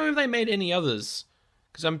 I don't know if they made any others,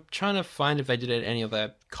 because I'm trying to find if they did any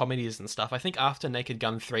other comedies and stuff. I think after Naked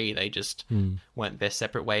Gun 3, they just went their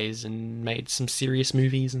separate ways and made some serious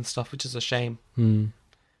movies and stuff, which is a shame.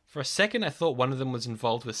 For a second, I thought one of them was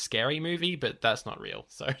involved with Scary Movie, but that's not real,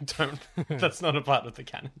 so that's not a part of the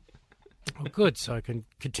canon. Oh, good, so I can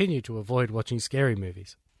continue to avoid watching scary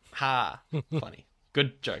movies. Ha! Funny.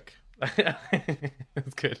 Good joke.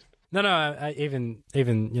 That's good. No, I even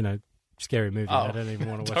scary movies. I don't even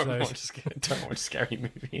want to watch those. Don't watch Scary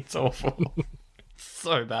Movie. It's awful.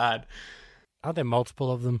 So bad. Are there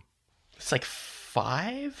multiple of them? It's like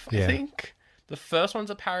 5, I think. The first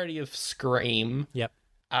one's a parody of Scream. Yep.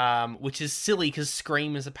 Which is silly because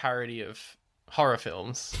Scream is a parody of horror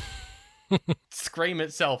films. Scream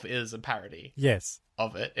itself is a parody. Yes.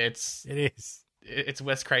 Of it. It is. It's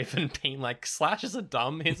Wes Craven being like, slashers are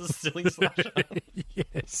dumb, here's a silly slasher.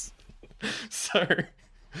 Yes. So,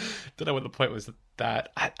 don't know what the point was.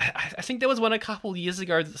 That I think there was one a couple years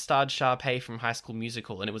ago that starred Sharpay from High School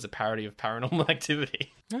Musical, and it was a parody of Paranormal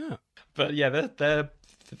Activity. Oh. But yeah,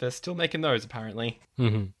 they're still making those apparently.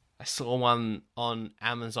 Mm-hmm. I saw one on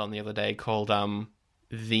Amazon the other day called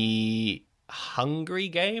The Hungry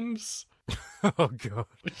Games. Oh god.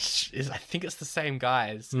 Which is, I think it's the same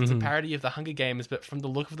guys. It's a parody of the Hunger Games, but from the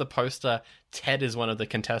look of the poster, Ted is one of the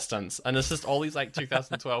contestants, and it's just all these like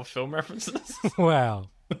 2012 film references. Wow.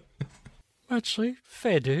 Actually,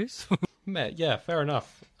 fair dues. Yeah, fair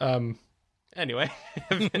enough. Anyway,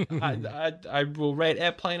 I will rate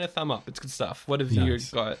Airplane a thumb up. It's good stuff. What have you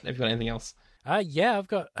got? Have you got anything else? Yeah, I've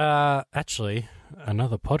got actually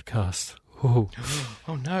another podcast. Ooh.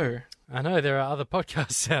 Oh no. I know there are other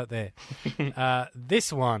podcasts out there.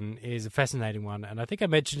 This one is a fascinating one, and I think I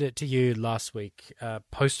mentioned it to you last week,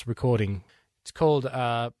 post-recording. It's called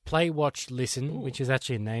Play, Watch, Listen, which is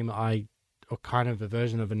actually a name I or kind of a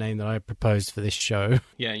version of a name that I proposed for this show.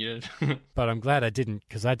 Yeah, you did. But I'm glad I didn't,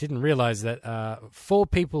 because I didn't realize that 4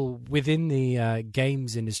 people within the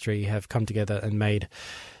games industry have come together and made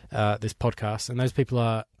this podcast. And those people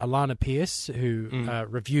are Alana Pierce, who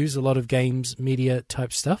reviews a lot of games media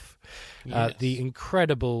type stuff. Yes. The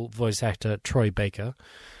incredible voice actor Troy Baker.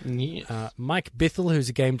 Yes. Mike Bithell, who's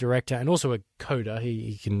a game director and also a coder.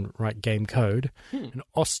 He can write game code. And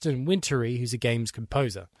Austin Wintory, who's a games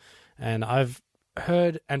composer. And I've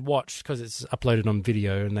heard and watched, because it's uploaded on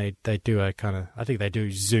video, and they do a kind of, I think they do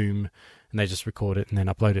Zoom, and they just record it and then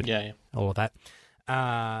upload it. Yeah. All of that.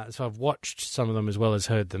 So I've watched some of them as well as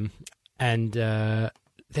heard them, and they're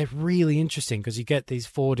really interesting because you get these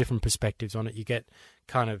 4 different perspectives on it. You get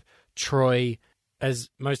kind of Troy, as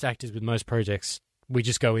most actors with most projects, we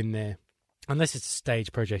just go in there, unless it's a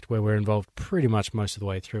stage project where we're involved pretty much most of the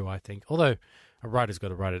way through, I think. Although a writer's got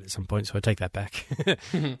to write it at some point, so I take that back.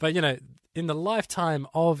 But, in the lifetime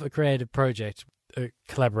of a creative project, a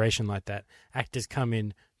collaboration like that, actors come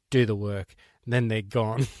in, do the work, and then they're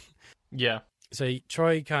gone. Yeah. So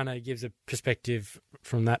Troy kind of gives a perspective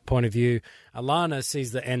from that point of view. Alana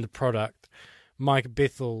sees the end product. Mike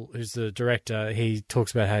Bithell, who's the director, he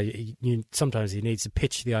talks about how sometimes he needs to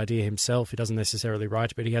pitch the idea himself. He doesn't necessarily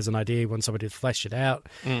write it, but he has an idea. He wants somebody to flesh it out.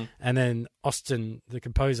 And then Austin, the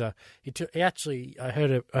composer, I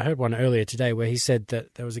heard one earlier today where he said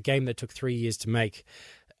that there was a game that took 3 years to make,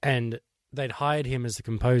 and they'd hired him as the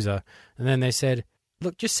composer, and then they said,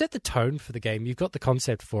 look, just set the tone for the game. You've got the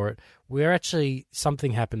concept for it.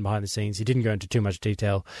 Something happened behind the scenes. He didn't go into too much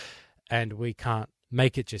detail, and we can't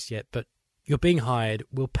make it just yet, but you're being hired.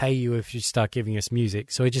 We'll pay you if you start giving us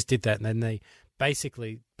music. So he just did that, and then they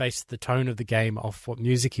basically based the tone of the game off what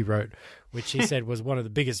music he wrote, which he said was one of the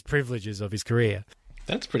biggest privileges of his career.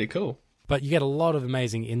 That's pretty cool. But you get a lot of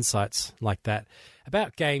amazing insights like that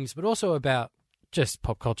about games, but also about just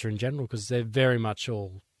pop culture in general, because they're very much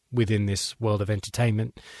all within this world of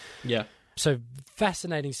entertainment. Yeah. So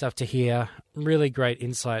fascinating stuff to hear. Really great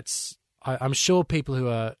insights. I'm sure people who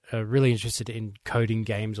are really interested in coding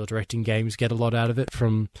games or directing games get a lot out of it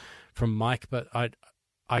from Mike, but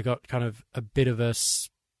I got kind of a bit of a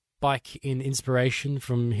spike in inspiration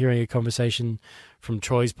from hearing a conversation from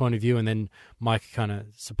Troy's point of view, and then Mike kind of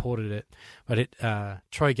supported it. But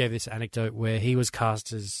Troy gave this anecdote where he was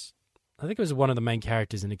cast as, I think it was one of the main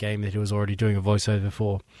characters in a game that he was already doing a voiceover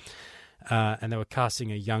for, and they were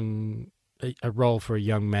casting a role for a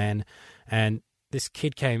young man, and this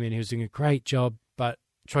kid came in, he was doing a great job, but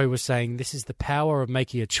Troy was saying this is the power of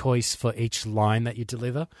making a choice for each line that you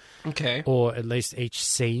deliver. Okay. Or at least each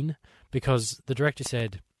scene, because the director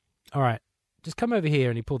said, all right, just come over here,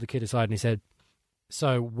 and he pulled the kid aside and he said,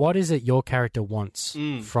 so what is it your character wants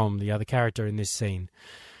from the other character in this scene?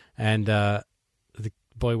 And the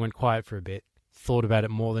boy went quiet for a bit, thought about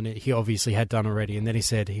it more than he obviously had done already, and then he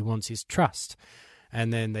said he wants his trust.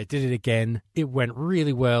 And then they did it again. It went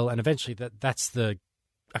really well, and eventually that's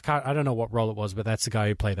I don't know what role it was, but that's the guy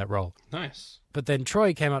who played that role. Nice. But then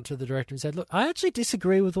Troy came up to the director and said, "Look, I actually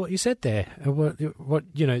disagree with what you said there. What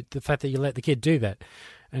the fact that you let the kid do that."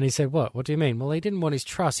 And he said, "What? What do you mean?" Well, he didn't want his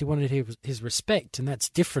trust. He wanted his respect, and that's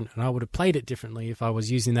different. And I would have played it differently if I was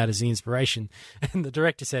using that as the inspiration. And the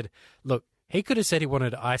director said, "Look, he could have said he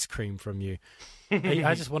wanted ice cream from you.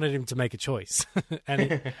 I just wanted him to make a choice."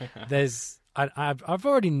 And I've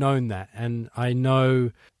already known that, and I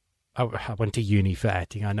know I went to uni for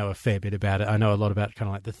acting. I know a fair bit about it. I know a lot about kind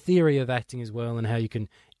of like the theory of acting as well, and how you can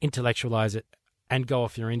intellectualize it and go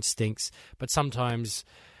off your instincts. But sometimes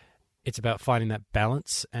it's about finding that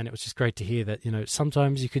balance, and it was just great to hear that,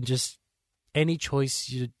 sometimes you can just, any choice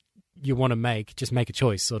you want to make, just make a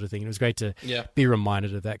choice sort of thing. And it was great to be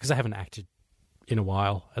reminded of that, because I haven't acted in a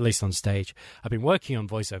while, at least on stage. I've been working on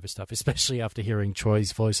voiceover stuff, especially after hearing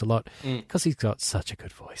Troy's voice a lot, because he's got such a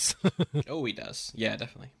good voice. Oh, he does. Yeah,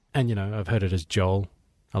 definitely. And, I've heard it as Joel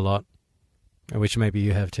a lot, which maybe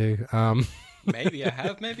you have too. Maybe I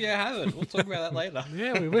have, maybe I haven't. We'll talk about that later.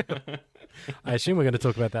 Yeah, we will. I assume we're going to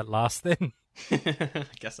talk about that last then. I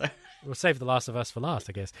guess so. We'll save The Last of Us for last,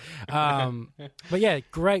 I guess. But yeah,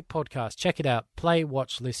 great podcast. Check it out. Play,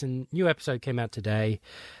 watch, listen. New episode came out today,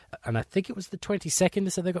 and I think it was the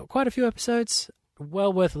 22nd, so they've got quite a few episodes.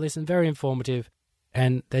 Well worth a listen, very informative,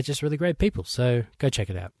 and they're just really great people, so go check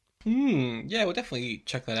it out. Yeah, we'll definitely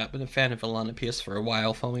check that out. Been a fan of Alana Pierce for a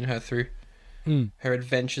while, following her through her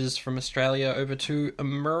adventures from Australia over to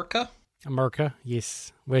America. America,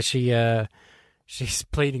 yes, where she's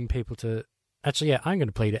pleading people to... Actually, yeah, I'm going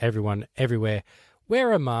to plead to everyone, everywhere.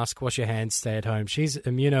 Wear a mask, wash your hands, stay at home. She's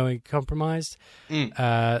immunocompromised,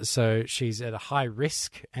 so she's at a high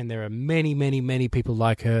risk, and there are many, many, many people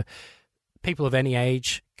like her people of any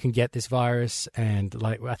age can get this virus, and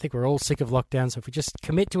like I think we're all sick of lockdown, so if we just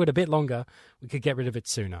commit to it a bit longer, we could get rid of it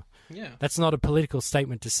sooner. Yeah. That's not a political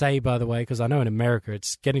statement to say, by the way, because I know in America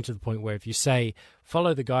it's getting to the point where if you say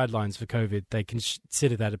follow the guidelines for COVID, they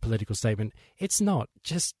consider that a political statement. It's not.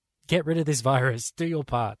 Just get rid of this virus. Do your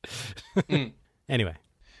part. Anyway.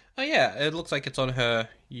 Oh, yeah. It looks like it's on her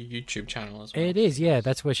YouTube channel as well. It is, yeah.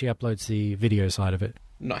 That's where she uploads the video side of it.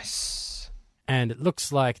 Nice. And it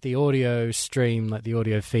looks like the audio stream, like the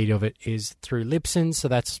audio feed of it, is through Libsyn, so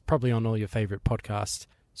that's probably on all your favorite podcast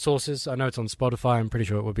sources. I know it's on Spotify. I'm pretty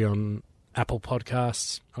sure it will be on Apple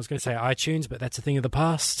Podcasts. I was going to say iTunes, but that's a thing of the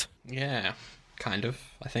past. Yeah, kind of,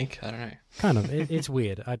 I think. I don't know. Kind of. It's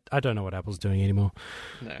weird. I don't know what Apple's doing anymore.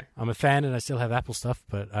 No. I'm a fan and I still have Apple stuff,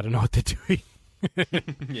 but I don't know what they're doing.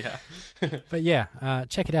 Yeah. But yeah,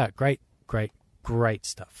 check it out. Great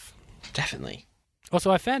stuff. Definitely.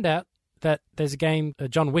 Also, I found out that there's a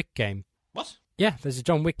John Wick game. What? Yeah, there's a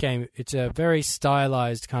John Wick game. It's a very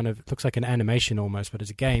stylized kind of, looks like an animation almost, but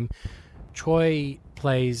it's a game. Troy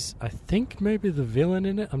plays, I think, maybe the villain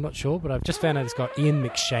in it. I'm not sure, but I've just found out it's got Ian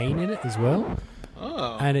McShane in it as well.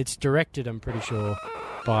 Oh. And it's directed, I'm pretty sure,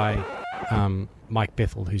 by Mike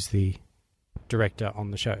Bithell, who's the director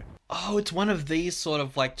on the show. Oh, it's one of these sort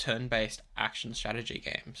of like turn-based action strategy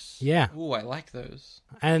games. Yeah. Ooh, I like those.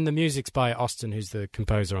 And the music's by Austin, who's the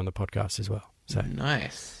composer on the podcast as well. So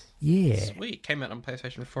Nice. yeah. Sweet. Came out on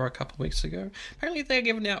PlayStation 4 a couple of weeks ago. Apparently they're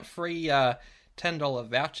giving out free $10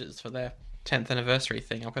 vouchers for their 10th anniversary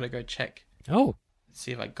thing. I'm going to go check. Oh.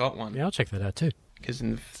 See if I got one. Yeah, I'll check that out too. Because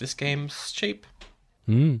this game's cheap.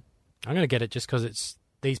 I'm going to get it just because it's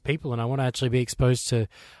these people and I want to actually be exposed to...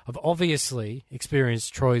 I've obviously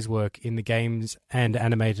experienced Troy's work in the games and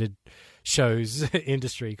animated shows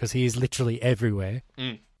industry because he is literally everywhere.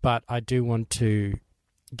 But I do want to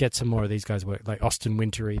get some more of these guys' work, like Austin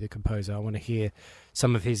Wintory, the composer. I want to hear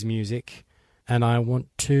some of his music and I want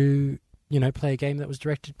to, play a game that was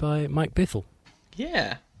directed by Mike Bithell.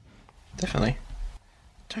 Yeah, definitely.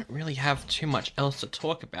 Don't really have too much else to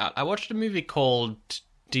talk about. I watched a movie called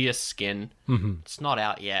Deer Skin. It's not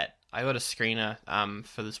out yet. I got a screener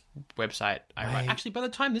for this website. Actually, by the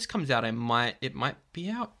time this comes out, it might be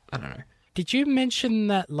out. I don't know. Did you mention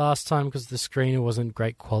that last time because the screener wasn't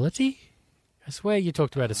great quality? I swear you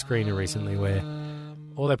talked about a screener recently where,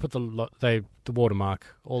 or they put the watermark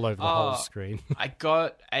all over the whole screen. I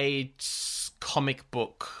got a comic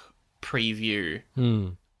book preview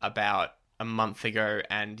about a month ago,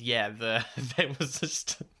 and yeah, there was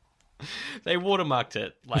just they watermarked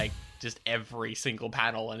it like just every single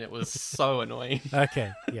panel, and it was so annoying.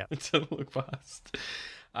 Okay, yeah, to look past.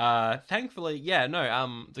 Thankfully,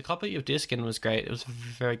 the copy of Deerskin was great. It was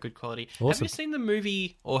very good quality. Awesome. Have you seen the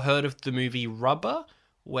movie or heard of the movie Rubber,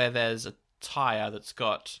 where there's a tire that's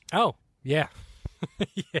got yeah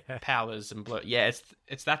powers and blood? Yeah,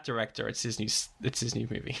 it's that director. It's his new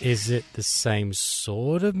movie. Is it the same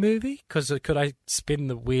sort of movie? Because could I spin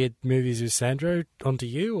the weird movies with Sandro onto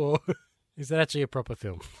you, or is that actually a proper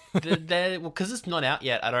film? Because it's not out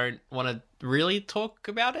yet, I don't want to really talk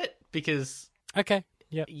about it because okay.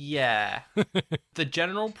 Yep. Yeah. The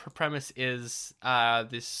general premise is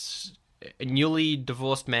this newly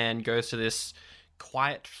divorced man goes to this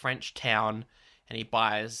quiet French town and he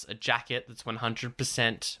buys a jacket that's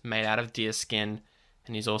 100% made out of deer skin,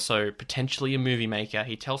 and he's also potentially a movie maker.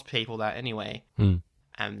 He tells people that anyway.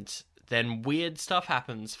 And then weird stuff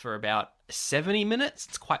happens for about 70 minutes.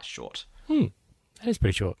 It's quite short. That is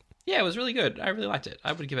pretty short. Yeah, it was really good. I really liked it.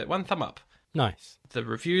 I would give it 1 thumb up. Nice. The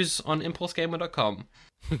reviews on impulsegamer.com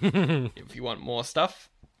if you want more stuff,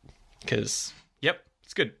 because yep,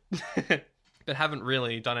 it's good. But haven't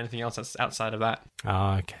really done anything else that's outside of that.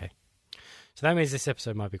 Okay, so that means this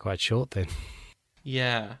episode might be quite short then.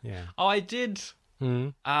 Yeah. Oh, I did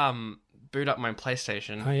boot up my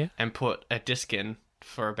PlayStation and put a disc in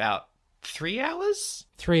for about 3 hours.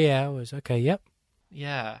 3 hours. Okay. Yep.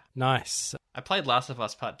 Yeah. Nice. I played Last of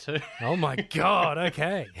Us Part 2. Oh my god,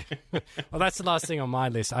 okay. Well, that's the last thing on my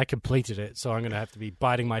list. I completed it, so I'm going to have to be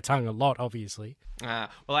biting my tongue a lot, obviously. Well,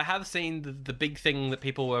 I have seen the big thing that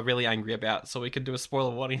people were really angry about, so we could do a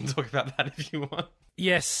spoiler warning and talk about that if you want.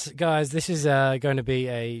 Yes, guys, this is going to be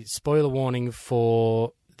a spoiler warning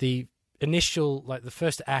for the initial, the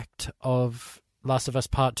first act of Last of Us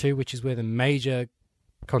Part 2, which is where the major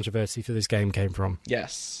controversy for this game came from.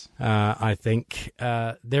 Yes. I think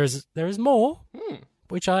there is more,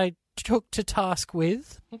 which I took to task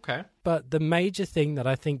with. Okay. But the major thing that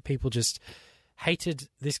I think people just hated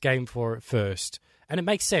this game for at first, and it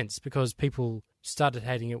makes sense because people started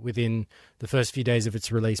hating it within the first few days of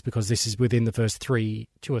its release because this is within the first 2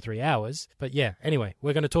 or 3 hours. But yeah, anyway,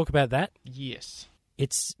 we're going to talk about that. Yes.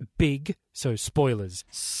 It's big, so spoilers.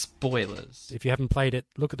 Spoilers. If you haven't played it,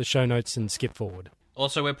 look at the show notes and skip forward.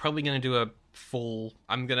 Also, we're probably going to do a full...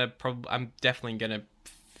 I'm definitely going to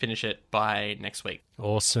finish it by next week.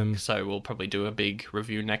 Awesome. So we'll probably do a big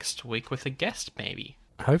review next week with a guest, maybe.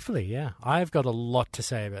 Hopefully, yeah. I've got a lot to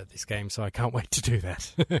say about this game, so I can't wait to do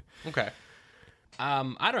that. Okay.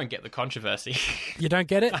 I don't get the controversy. You don't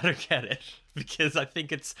get it? I don't get it because I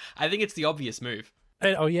think it's the obvious move.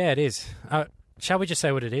 Oh yeah, it is. Shall we just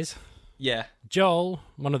say what it is? Yeah. Joel,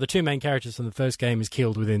 one of the two main characters from the first game, is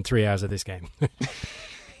killed within 3 hours of this game.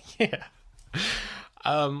 Yeah.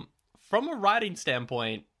 From a writing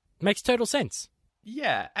standpoint, makes total sense.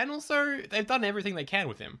 Yeah, and also they've done everything they can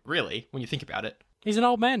with him. Really, when you think about it. He's an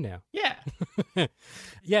old man now. Yeah.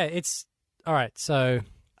 Yeah, it's all right. So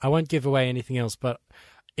I won't give away anything else, but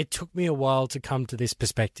it took me a while to come to this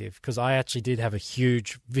perspective because I actually did have a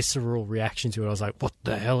huge visceral reaction to it. I was like, "What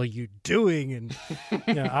the hell are you doing?"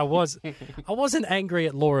 And I wasn't angry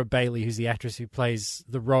at Laura Bailey, who's the actress who plays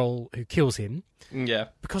the role who kills him. Yeah.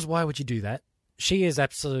 Because why would you do that? She is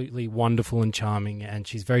absolutely wonderful and charming, and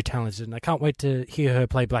she's very talented. And I can't wait to hear her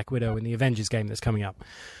play Black Widow in the Avengers game that's coming up.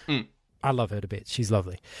 I love her to bits. She's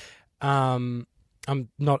lovely. I'm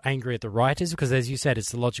not angry at the writers because, as you said,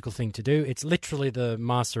 it's the logical thing to do. It's literally the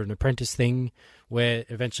master and apprentice thing where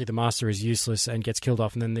eventually the master is useless and gets killed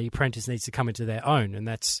off and then the apprentice needs to come into their own, and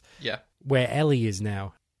that's where Ellie is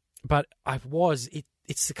now. But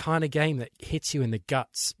it's the kind of game that hits you in the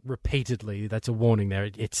guts repeatedly. That's a warning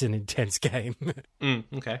there. It's an intense game.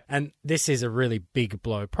 Okay. And this is a really big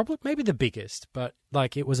blow. Probably maybe the biggest, but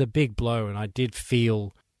it was a big blow and I did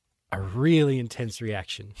feel a really intense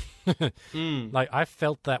reaction. I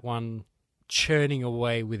felt that one churning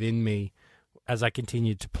away within me as I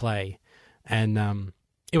continued to play. And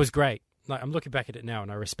it was great. I'm looking back at it now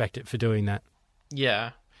and I respect it for doing that.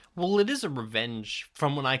 Yeah. Well, it is a revenge,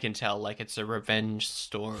 from what I can tell. It's a revenge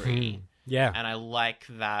story. Yeah. And I like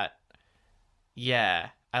that. Yeah.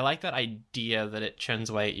 I like that idea that it churns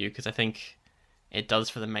away at you because I think it does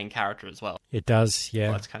for the main character as well. It does, yeah.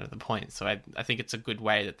 Well, that's kind of the point. So I think it's a good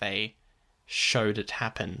way that they showed it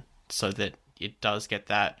happen so that it does get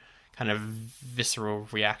that kind of visceral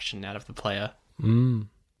reaction out of the player.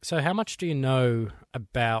 So how much do you know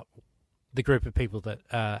about the group of people that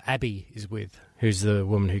Abby is with, who's the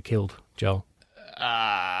woman who killed Joel?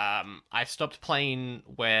 I stopped playing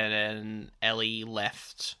when Ellie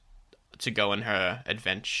left to go on her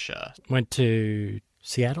adventure. Went to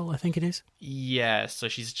Seattle, I think it is? Yeah, so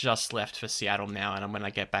she's just left for Seattle now, and when I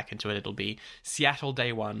get back into it, it'll be Seattle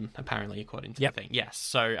day one, apparently, according to the thing. Yes,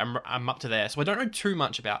 so I'm up to there. So I don't know too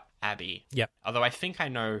much about Abby. Yep. Although I think I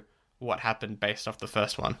know what happened based off the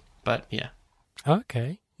first one, but yeah.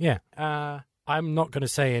 Okay, yeah. I'm not going to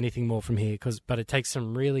say anything more from here, but it takes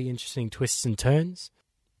some really interesting twists and turns.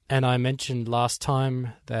 And I mentioned last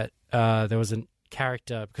time that there was a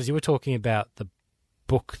character, because you were talking about the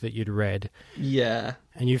book that you'd read. Yeah.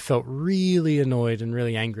 And you felt really annoyed and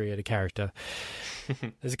really angry at a character.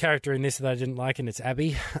 There's a character in this that I didn't like, and it's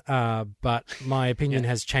Abby. But my opinion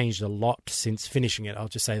has changed a lot since finishing it. I'll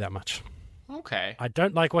just say that much. Okay. I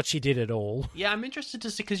don't like what she did at all. Yeah, I'm interested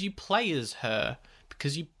to see, because you play as her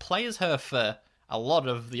for a lot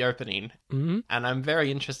of the opening. Mm-hmm. And I'm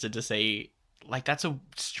very interested to see, that's a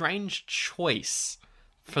strange choice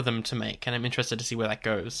for them to make, and I'm interested to see where that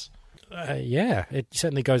goes. Yeah, it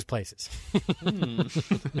certainly goes places.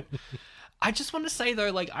 I just want to say,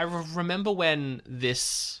 though, I remember when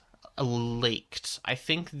this leaked. I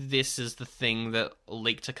think this is the thing that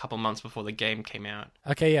leaked a couple months before the game came out.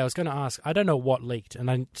 Okay, yeah, I was going to ask. I don't know what leaked,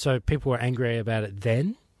 and so people were angry about it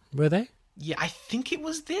then, were they? Yeah, I think it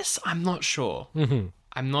was this. I'm not sure. Mm-hmm.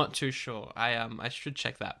 I'm not too sure. I should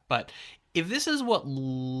check that. But if this is what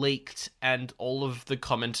leaked and all of the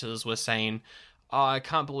commenters were saying, oh, I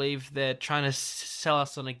can't believe they're trying to sell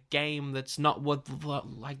us on a game that's not what,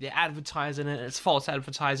 they're advertising it, it's false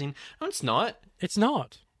advertising. No, it's not. It's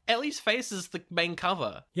not. Ellie's face is the main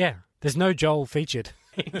cover. Yeah, there's no Joel featured.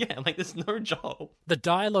 Yeah, there's no Joel. The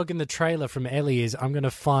dialogue in the trailer from Ellie is, I'm going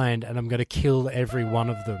to find and I'm going to kill every one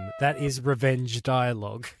of them. That is revenge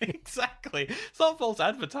dialogue. Exactly. It's not false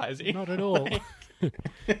advertising. Not at all.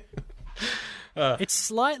 It's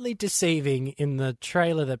slightly deceiving in the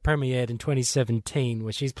trailer that premiered in 2017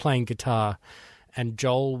 where she's playing guitar and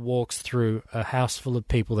Joel walks through a house full of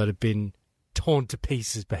people that have been torn to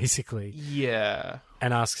pieces, basically. Yeah.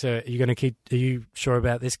 And asks her, are you sure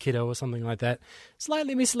about this, kiddo, or something like that?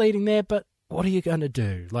 Slightly misleading there, but what are you going to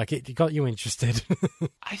do? Like, it got you interested.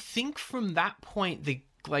 I think from that point,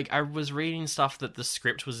 I was reading stuff that the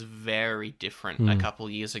script was very different a couple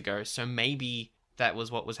years ago. So maybe that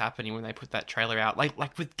was what was happening when they put that trailer out.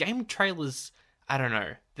 Like with game trailers, I don't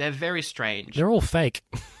know. They're very strange. They're all fake.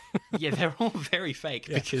 Yeah, they're all very fake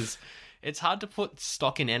because it's hard to put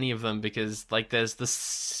stock in any of them because, like, there's the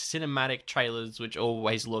cinematic trailers which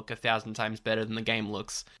always look 1,000 times better than the game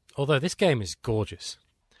looks. Although this game is gorgeous.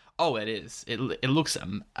 Oh, it is. It looks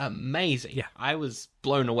amazing. Yeah. I was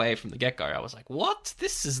blown away from the get-go. I was like, what?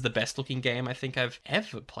 This is the best-looking game I think I've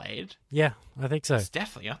ever played. Yeah, I think so. It's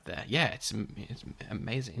definitely up there. Yeah, it's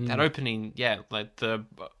amazing. That opening, like the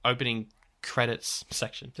opening credits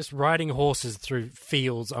section. Just riding horses through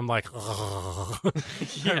fields, I'm like,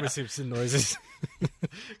 Homer Simpson noises.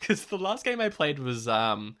 Because the last game I played was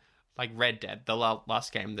like Red Dead, the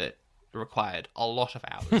last game that required a lot of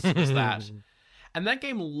hours was that. And that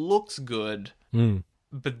game looks good,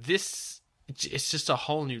 but it's just a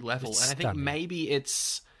whole new level. It's and I think stunning. maybe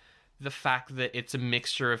it's the fact that it's a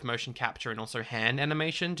mixture of motion capture and also hand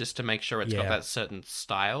animation, just to make sure it's got that certain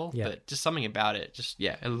style. Yeah. But just something about it,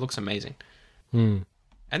 it looks amazing. Mm.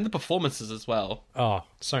 And the performances as well. Oh,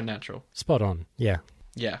 So natural. spot on. Yeah.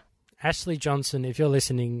 Yeah. Ashley Johnson, if you're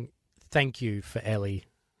listening, thank you for Ellie.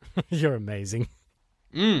 You're amazing.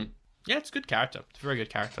 Yeah, it's a good character. It's a very good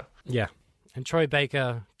character. Yeah. And Troy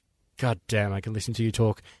Baker, god damn, I can listen to you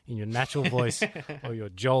talk in your natural voice or your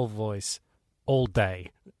Joel voice all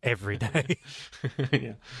day, every day.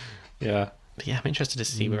 Yeah. But yeah, I'm interested to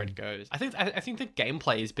see where it goes. I think the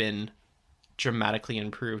gameplay has been dramatically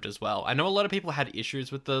improved as well. I know a lot of people had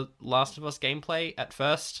issues with the Last of Us gameplay at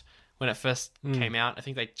first. When it first came out, I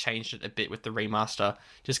think they changed it a bit with the remaster,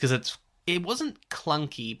 just because it wasn't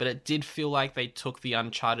clunky, but it did feel like they took the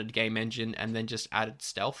Uncharted game engine and then just added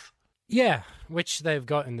stealth. Yeah, which they've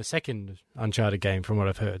got in the second Uncharted game, from what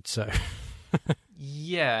I've heard. So,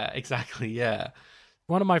 Yeah, exactly. Yeah.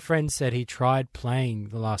 one of my friends said he tried playing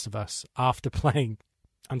The Last of Us after playing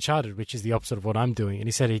Uncharted, which is the opposite of what I'm doing, and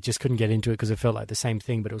he said he just couldn't get into it because it felt like the same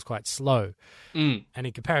thing, but it was quite slow. And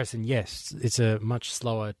in comparison, yes, it's a much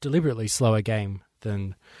slower, deliberately slower game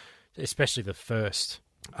than, especially the first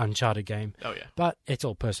Uncharted game. Oh yeah. But it's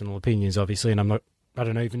all personal opinions, obviously, and I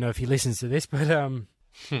don't even know if he listens to this, but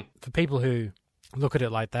for people who look at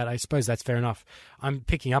it like that, I suppose that's fair enough. I'm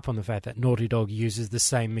picking up on the fact that Naughty Dog uses the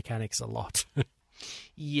same mechanics a lot.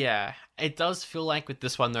 Yeah, it does feel like with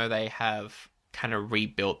this one though they have kind of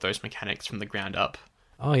rebuilt those mechanics from the ground up.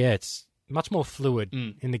 Oh yeah, it's much more fluid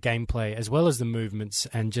in the gameplay as well as the movements,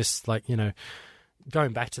 and just like,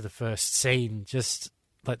 going back to the first scene, just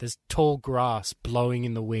like there's tall grass blowing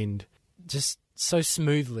in the wind, just so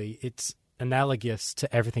smoothly. It's analogous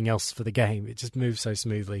to everything else for the game. It just moves so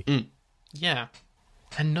smoothly. Yeah.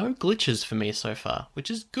 And no glitches for me so far,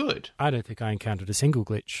 which is good. I don't think I encountered a single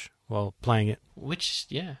glitch while playing it. Which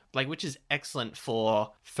is excellent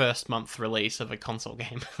for first month release of a console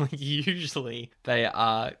game. Usually they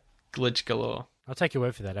are glitch galore. I'll take your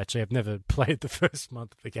word for that, actually. I've never played the first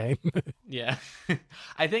month of the game. Yeah.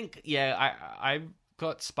 I think, I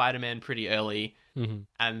got Spider-Man pretty early,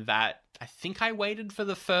 and that, I think I waited for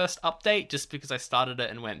the first update just because I started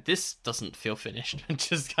it and went, this doesn't feel finished. And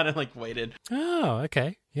just kind of like waited. Oh,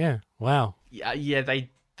 okay. Yeah. Wow. Yeah,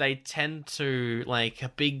 they tend to, like,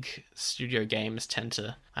 big studio games tend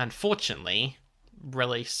to, unfortunately,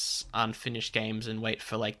 release unfinished games and wait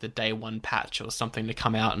for, like, the day one patch or something to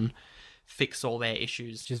come out and fix all their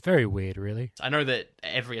issues. Which is very weird, really. I know that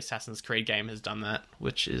every Assassin's Creed game has done that,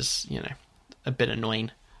 which is, a bit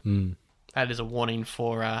annoying. That is a warning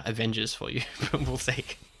for Avengers for you, but we'll see.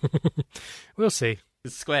 We'll see.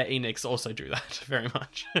 Square Enix also do that very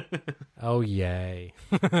much. Oh, yay.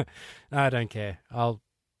 I don't care. I'll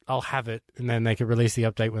have it, and then they can release the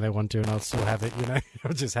update when they want to, and I'll still have it,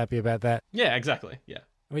 I'm just happy about that. Yeah, exactly. Yeah.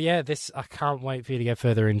 Well, yeah, I can't wait for you to get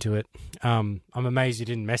further into it. I'm amazed you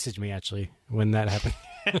didn't message me, actually, when that happened.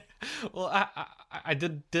 Well, I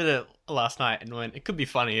did it last night, and it could be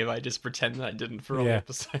funny if I just pretend that I didn't for all the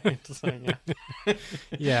episode. So, yeah.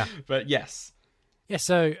 Yeah. But yes. Yeah,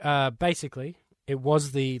 so basically, it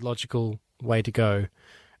was the logical way to go.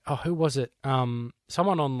 Oh, who was it?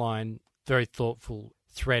 Someone online, very thoughtful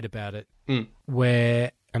thread about it,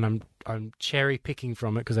 where, and I'm cherry picking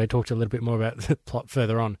from it because they talked a little bit more about the plot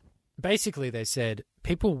further on. Basically, they said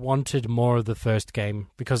people wanted more of the first game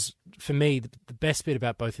because, for me, the best bit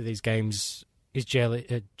about both of these games is Jelly?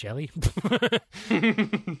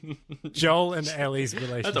 Joel and Ellie's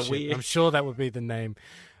relationship. That's weird. I'm sure that would be the name.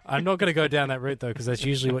 I'm not going to go down that route, though, because that's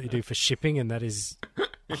usually what you do for shipping, and that is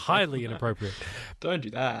highly inappropriate. Don't do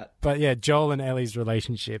that. But yeah, Joel and Ellie's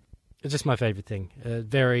relationship It's just my favorite thing.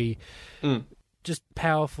 Very just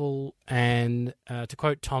powerful, and to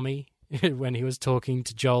quote Tommy when he was talking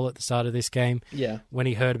to Joel at the start of this game, when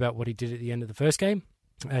he heard about what he did at the end of the first game,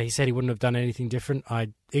 he said he wouldn't have done anything different.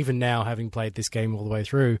 Even now, having played this game all the way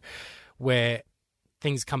through, where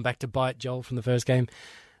things come back to bite Joel from the first game,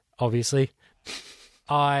 obviously,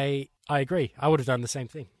 I agree. I would have done the same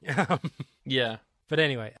thing. Yeah. But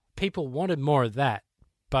anyway, people wanted more of that,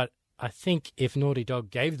 but I think if Naughty Dog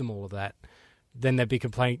gave them all of that, then there'd be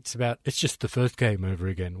complaints about, it's just the first game over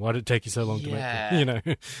again. Why did it take you so long to make it? You know?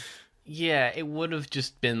 Yeah, it would have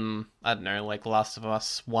just been, I don't know, like Last of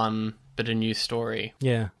Us 1, but a new story.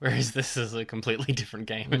 Yeah. Whereas this is a completely different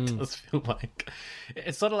game, it does feel like.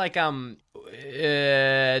 It's sort of like,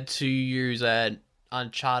 to use an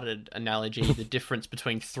Uncharted analogy, the difference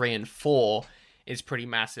between 3 and 4 is pretty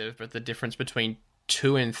massive, but the difference between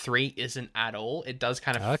 2 and 3 isn't at all. It does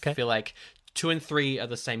kind of feel like 2 and 3 are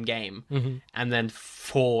the same game, and then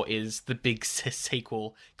 4 is the big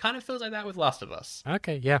sequel. Kind of feels like that with Last of Us.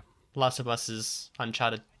 Okay, yeah. Last of Us is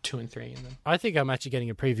Uncharted 2 and 3. And then... I think I'm actually getting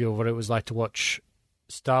a preview of what it was like to watch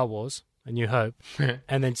Star Wars, A New Hope,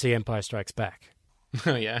 and then see Empire Strikes Back.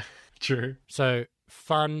 Oh, yeah. True. So,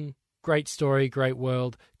 fun, great story, great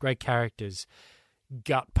world, great characters,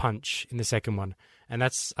 gut punch in the second one. And I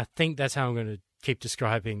think that's how I'm going to keep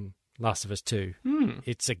describing Last of Us 2.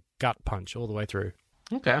 It's a gut punch all the way through.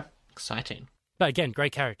 Okay. Exciting. But again,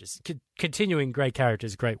 great characters. Continuing great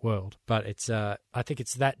characters, great world. But it's I think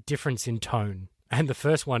it's that difference in tone. And the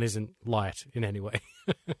first one isn't light in any way.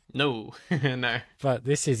 No. No. But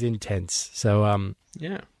this is intense. So,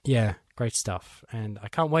 yeah. Yeah, great stuff. And I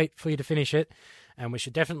can't wait for you to finish it. And we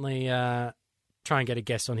should definitely try and get a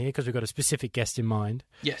guest on here because we've got a specific guest in mind.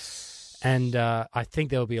 Yes. And I think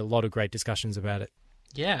there will be a lot of great discussions about it.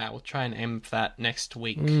 Yeah, we'll try and aim for that next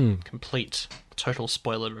week. Complete, total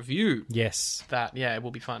spoiler review. Yes. It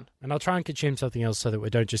will be fun. And I'll try and consume something else so that we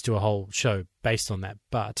don't just do a whole show based on that.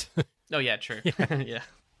 But oh yeah, true. Yeah.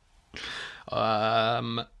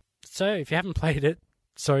 So if you haven't played it,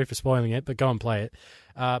 sorry for spoiling it, but go and play it.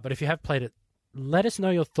 But if you have played it, let us know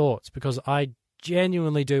your thoughts because I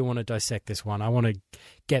genuinely do want to dissect this one. I want to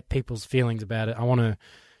get people's feelings about it. I want to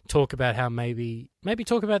talk about how maybe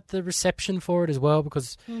talk about the reception for it as well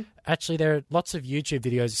because actually there are lots of YouTube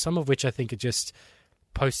videos, some of which I think are just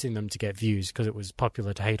posting them to get views because it was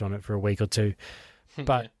popular to hate on it for a week or two.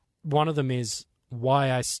 But one of them is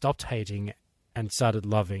why I stopped hating and started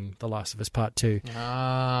loving The Last of Us Part 2.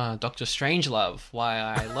 Ah, Doctor Strangelove. Why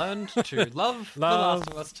I learned to love The Last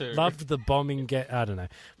of Us 2. Loved the bombing I don't know.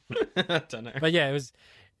 I don't know. But yeah, it was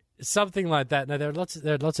something like that. No, there are lots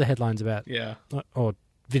of headlines about or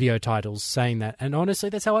video titles saying that. And honestly,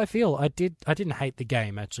 that's how I feel. I didn't hate the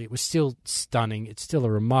game, actually. It was still stunning. It's still a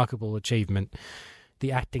remarkable achievement.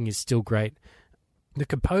 The acting is still great. The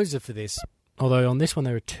composer for this, although on this one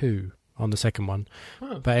there are two, on the second one.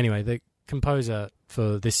 Oh. But anyway, the composer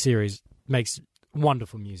for this series makes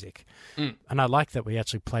wonderful music. And I like that we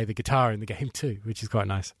actually play the guitar in the game too, which is quite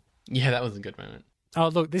nice. Yeah, that was a good moment. Oh,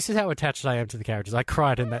 look, this is how attached I am to the characters. I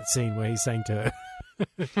cried in that scene where he's saying to her.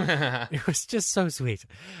 It was just so sweet.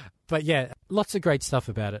 But yeah, lots of great stuff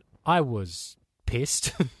about it. I was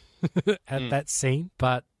pissed at that scene,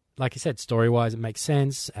 but like I said, story-wise, it makes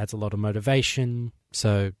sense, adds a lot of motivation.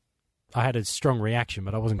 So I had a strong reaction,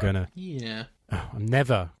 but I wasn't going to... Yeah. I'm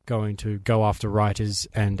never going to go after writers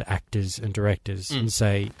and actors and directors and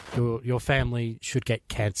say, your family should get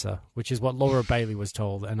cancer, which is what Laura Bailey was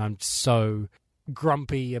told, and I'm so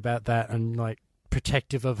grumpy about that and like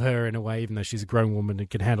protective of her in a way, even though she's a grown woman and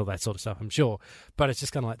can handle that sort of stuff, I'm sure. But it's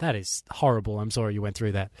just kind of like, that is horrible. I'm sorry you went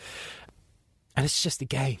through that. And it's just a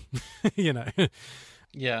game, you know?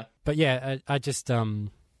 Yeah. But yeah, I just, I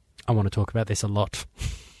want to talk about this a lot.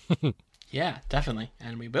 Yeah, definitely.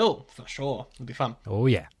 And we will, for sure. It'll be fun. Oh,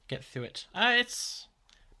 yeah. Get through it. It's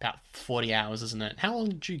about 40 hours, isn't it? How long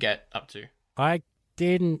did you get up to? I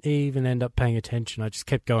didn't even end up paying attention. I just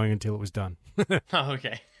kept going until it was done. Oh,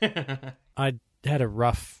 okay. I had a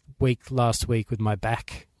rough week last week with my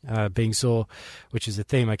back being sore, which is a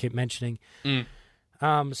theme I keep mentioning.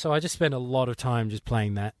 So I just spent a lot of time just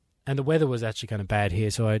playing that. And the weather was actually kind of bad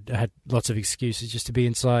here, so I had lots of excuses just to be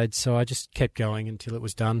inside. So I just kept going until it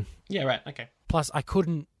was done. Yeah, right. Okay. Plus, I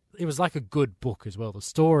couldn't... It was like a good book as well. The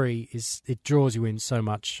story it draws you in so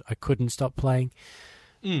much. I couldn't stop playing.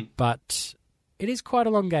 But it is quite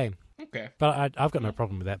a long game. Okay. But I've got no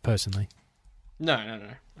problem with that personally. No.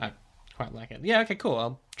 I quite like it. Yeah, okay, cool.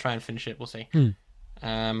 I'll try and finish it. We'll see.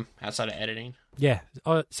 Outside of editing. Yeah.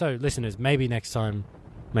 So, listeners, maybe next time,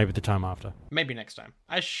 maybe the time after. Maybe next time.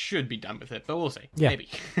 I should be done with it, but we'll see. Yeah. Maybe.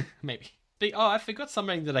 Maybe. I forgot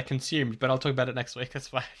something that I consumed, but I'll talk about it next week. That's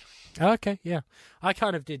fine. Okay, yeah. I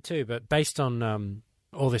kind of did too, but based on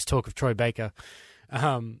all this talk of Troy Baker,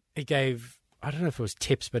 he gave, I don't know if it was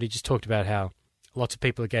tips, but he just talked about how lots of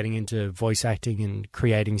people are getting into voice acting and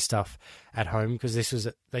creating stuff at home, because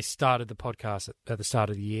they started the podcast at the start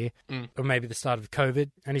of the year, or maybe the start of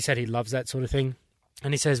COVID, and he said he loves that sort of thing.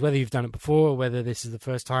 And he says whether you've done it before or whether this is the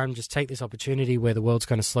first time, just take this opportunity where the world's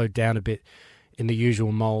kind of slowed down a bit in the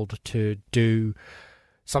usual mold to do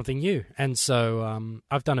something new. And so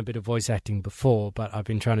I've done a bit of voice acting before, but I've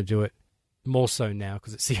been trying to do it more so now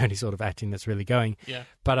because it's the only sort of acting that's really going. Yeah.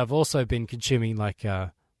 But I've also been consuming like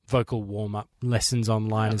vocal warm-up lessons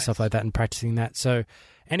online and stuff like that and practicing that. So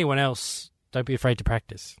anyone else, don't be afraid to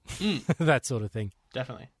practice. That sort of thing.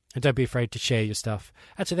 Definitely. And don't be afraid to share your stuff.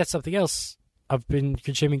 Actually, that's something else. I've been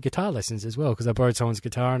consuming guitar lessons as well because I borrowed someone's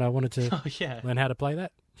guitar and I wanted to learn how to play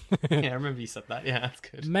that. Yeah, I remember you said that. Yeah, that's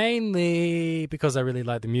good. Mainly because I really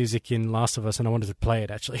like the music in Last of Us and I wanted to play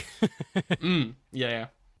it, actually. Yeah.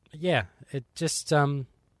 Yeah, it just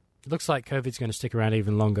looks like COVID's going to stick around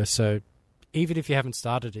even longer. So even if you haven't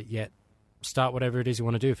started it yet, start whatever it is you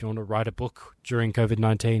want to do. If you want to write a book during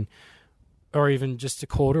COVID-19 or even just a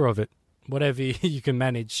quarter of it, whatever you can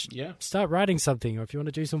manage, start writing something. Or if you want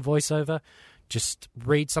to do some voiceover, just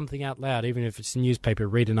read something out loud, even if it's a newspaper,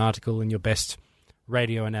 read an article in your best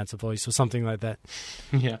radio announcer voice or something like that.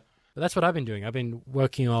 Yeah. But that's what I've been doing. I've been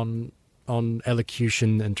working on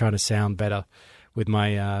elocution and trying to sound better with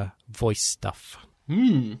my voice stuff.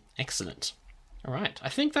 Excellent. All right. I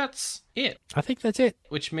think that's it.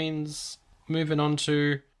 Which means moving on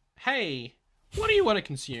to, hey, what do you want to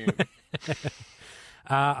consume?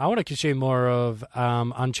 I want to consume more of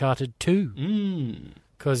Uncharted 2.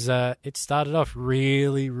 Because it started off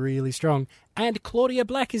really, really strong. And Claudia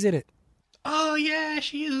Black is in it. Oh, yeah,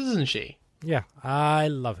 she is, isn't she? Yeah, I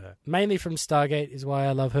love her. Mainly from Stargate is why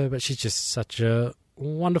I love her, but she's just such a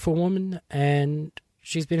wonderful woman, and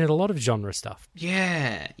she's been in a lot of genre stuff.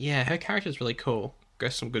 Yeah, her character's really cool.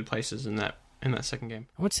 Goes some good places in that second game.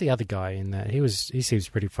 What's the other guy in that? He seems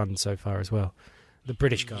pretty fun so far as well. The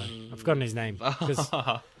British guy. I've forgotten his name.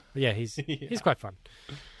 Yeah, he's quite fun.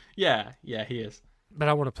 Yeah, he is. But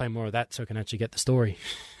I want to play more of that so I can actually get the story.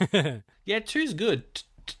 Yeah, 2's good.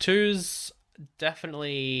 2's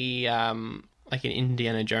definitely like an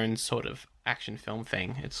Indiana Jones sort of action film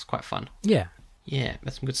thing. It's quite fun. Yeah. Yeah,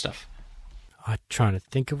 that's some good stuff. I'm trying to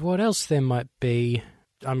think of what else there might be.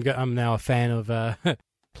 I'm now a fan of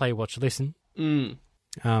Play, Watch, Listen. So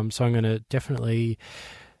I'm going to definitely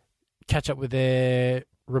catch up with their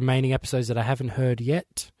remaining episodes that I haven't heard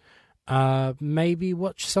yet. Maybe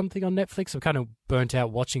watch something on Netflix. I'm kind of burnt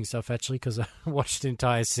out watching stuff, actually, because I watched an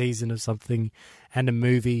entire season of something and a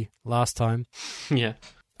movie last time. Yeah.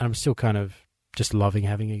 And I'm still kind of just loving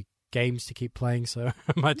having games to keep playing, so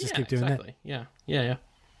I might just keep doing that. Yeah.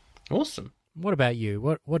 Awesome. What about you?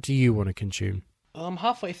 What do you want to consume? I'm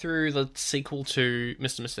halfway through the sequel to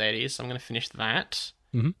Mr. Mercedes, so I'm going to finish that.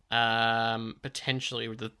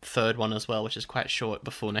 Potentially the third one as well, which is quite short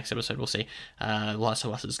before next episode. We'll see. Last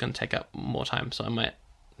of Us is going to take up more time, so I might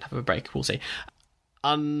have a break. We'll see.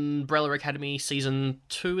 Umbrella Academy Season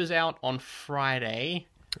 2 is out on Friday.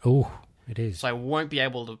 Oh, it is. So I won't be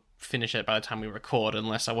able to finish it by the time we record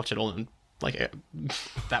unless I watch it all in,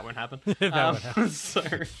 that won't happen. That won't happen. So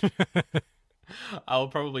I'll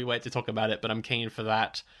probably wait to talk about it, but I'm keen for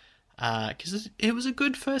that. Because it was a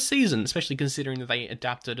good first season, especially considering that they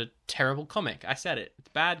adapted a terrible comic. I said it. It's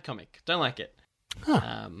a bad comic. Don't like it.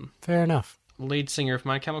 Fair enough. Lead singer of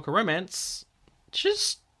My Chemical Romance,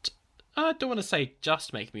 I don't want to say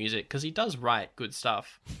just make music, because he does write good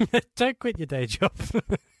stuff. Don't quit your day job.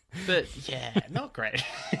 But, yeah, not great.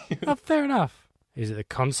 Oh, fair enough. Is it the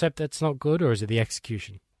concept that's not good, or is it the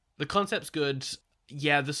execution? The concept's good.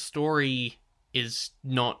 Yeah, the story is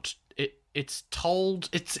not... It's told...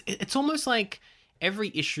 It's almost like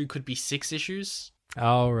every issue could be 6 issues.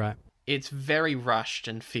 Oh, right. It's very rushed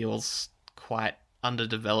and feels quite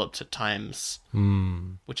underdeveloped at times,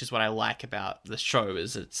 which is what I like about the show,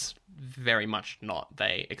 is it's very much not.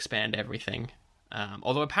 They expand everything.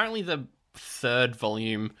 Although apparently the 3rd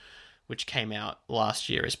volume, which came out last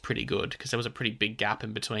year, is pretty good, because there was a pretty big gap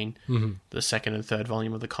in between the 2nd and 3rd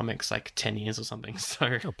volume of the comics, like 10 years or something.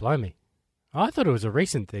 So, oh, blimey. I thought it was a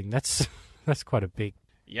recent thing. That's quite a big...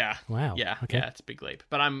 Yeah. Wow. Yeah. Okay. Yeah, it's a big leap.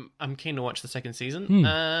 But I'm keen to watch the 2nd season.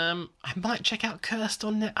 I might check out Cursed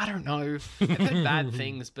on Net. I don't know. I've heard bad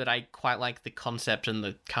things, but I quite like the concept and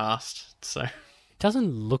the cast. So It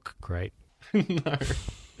doesn't look great. No,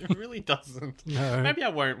 it really doesn't. No. Maybe I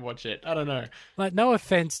won't watch it. I don't know. Like, no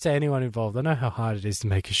offense to anyone involved. I know how hard it is to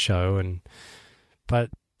make a show, but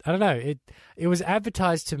I don't know. It was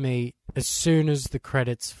advertised to me as soon as the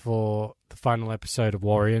credits for the final episode of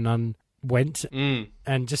Warrior Nun went,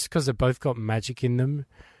 and just because they both got magic in them,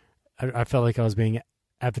 I felt like I was being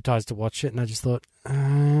advertised to watch it, and I just thought,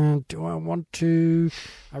 do I want to?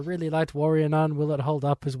 I really liked Warrior Nun. Will it hold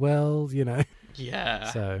up as well? You know?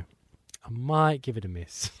 Yeah. So I might give it a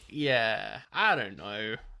miss. Yeah. I don't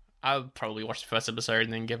know. I'll probably watch the first episode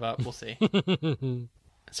and then give up. We'll see.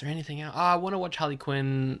 Is there anything else? Oh, I want to watch Harley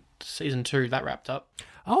Quinn season 2. That wrapped up.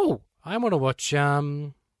 Oh, I want to watch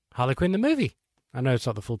Harley Quinn the movie. I know it's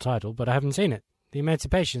not the full title, but I haven't seen it. The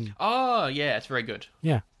Emancipation. Oh, yeah, it's very good.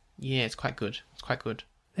 Yeah. Yeah, it's quite good. It's quite good.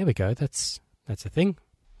 There we go. That's a thing.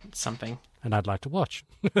 It's something. And I'd like to watch.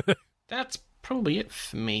 That's probably it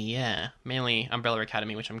for me, yeah. Mainly Umbrella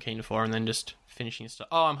Academy, which I'm keen for, and then just finishing stuff.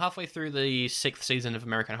 Oh, I'm halfway through the 6th season of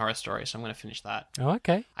American Horror Story, so I'm going to finish that. Oh,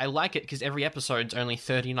 okay. I like it because every episode's only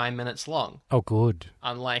 39 minutes long. Oh, good.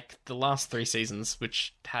 Unlike the last 3 seasons,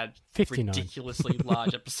 which had 59. ridiculously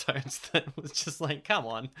large episodes that was just like, come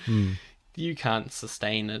on. You can't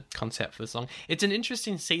sustain a concept for this long. It's an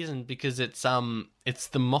interesting season because it's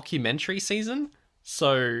the mockumentary season.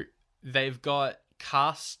 So they've got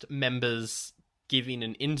cast members giving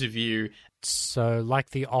an interview. So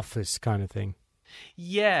like The Office kind of thing.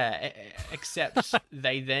 Yeah, except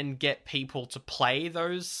they then get people to play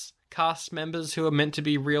those cast members who are meant to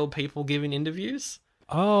be real people giving interviews.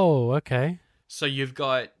 Oh, okay. So you've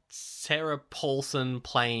got Sarah Paulson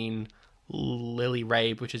playing Lily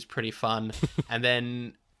Rabe, which is pretty fun. And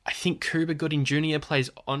then I think Cuba Gooding Jr. plays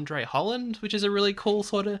Andre Holland, which is a really cool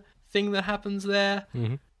sort of thing that happens there.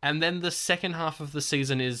 Mm-hmm. And then the second half of the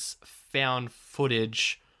season is found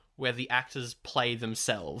footage where the actors play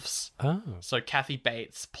themselves. Oh. So Kathy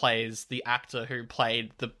Bates plays the actor who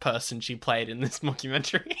played the person she played in this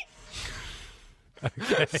mockumentary.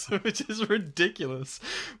 Okay. Which is ridiculous.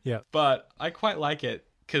 Yeah. But I quite like it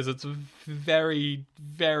because it's very,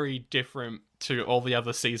 very different to all the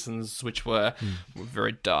other seasons, which were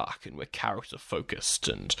very dark and were character focused,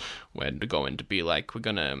 and we're going to be like, we're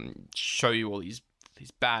going to show you all these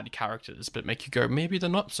bad characters, but make you go, maybe they're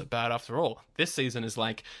not so bad after all. This season is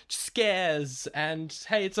like scares and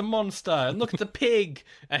hey, it's a monster and look at the pig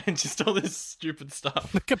and just all this stupid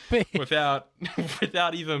stuff. Look at pig. without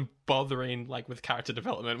even bothering like with character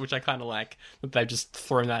development, which I kind of like that they've just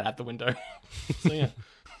thrown that out the window. So yeah,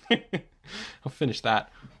 I'll finish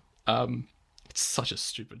that. It's such a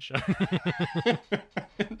stupid show. It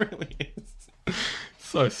really is.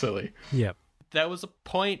 So silly. Yep. There was a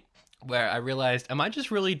point where I realized, am I just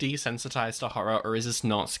really desensitized to horror, or is this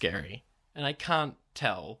not scary? And I can't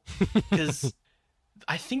tell, because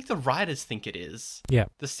I think the writers think it is. Yeah.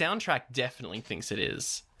 The soundtrack definitely thinks it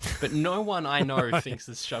is, but no one I know thinks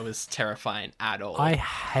this show is terrifying at all. I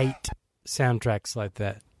hate soundtracks like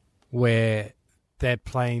that, where they're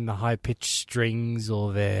playing the high-pitched strings,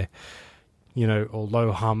 or they're, or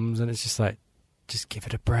low hums, and it's just like, just give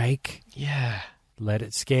it a break. Yeah. Let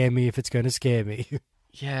it scare me if it's going to scare me.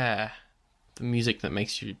 Yeah, the music that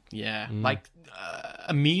makes you, like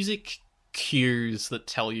a music cues that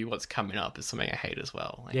tell you what's coming up is something I hate as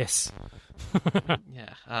well. Like, yes.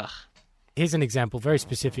 Yeah. Ugh. Here's an example, very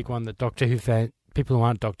specific one that people who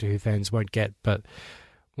aren't Doctor Who fans won't get, but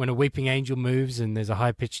when a weeping angel moves and there's a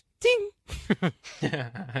high-pitched ding.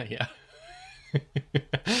 Yeah.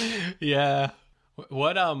 Yeah.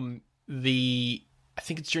 What, I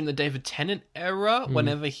think it's during the David Tennant era,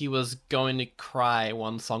 whenever he was going to cry,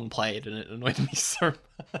 one song played, and it annoyed me so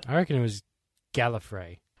much. I reckon it was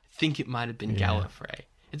Gallifrey. I think it might have been Gallifrey.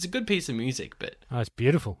 It's a good piece of music, but... Oh, it's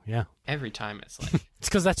beautiful, yeah. Every time it's like... It's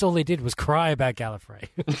because that's all he did was cry about Gallifrey.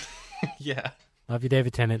 Yeah. Love you,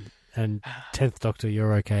 David Tennant, and 10th Doctor,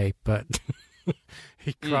 you're okay, but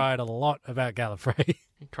he cried a lot about Gallifrey.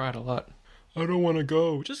 He cried a lot. I don't want to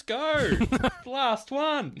go. Just go. Last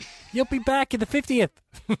one. You'll be back in the 50th.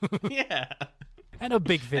 Yeah. And a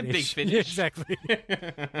big finish. A big finish. Yeah, exactly.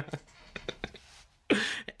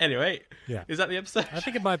 Anyway. Yeah. Is that the episode? I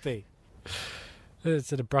think it might be.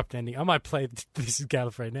 It's an abrupt ending. I might play This is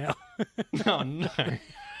Gallifrey now. Oh, no.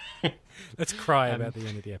 Let's cry about the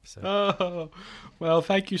end of the episode. Oh, well,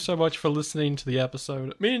 thank you so much for listening to the episode.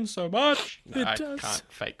 It means so much. No, I can't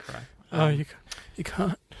fake cry. Oh, you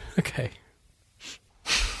can't? Okay.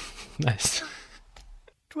 Nice.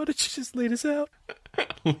 Why don't you just lead us out?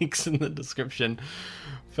 Links in the description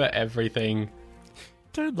for everything.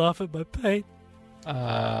 Don't laugh at my pain.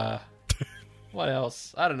 What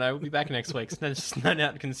else? I don't know. We'll be back next week. It's just not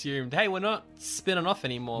out consumed. Hey, we're not spinning off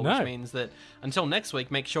anymore, which means that until next week,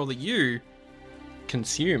 make sure that you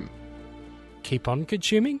consume. Keep on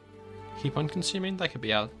consuming? keep on consuming. That could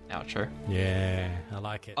be our outro. Yeah, I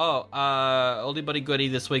like it. Oh, oldie buddy goodie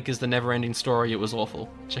this week is The Never-Ending Story. It was awful.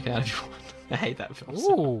 Check it out if you want. I hate that film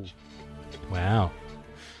so much. Wow.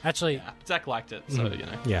 Actually... Yeah, Zach liked it, so, you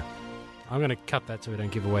know. Yeah. I'm going to cut that so we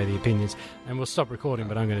don't give away the opinions. And we'll stop recording,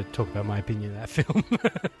 but I'm going to talk about my opinion of that film.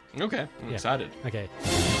 Okay, I'm excited. Okay.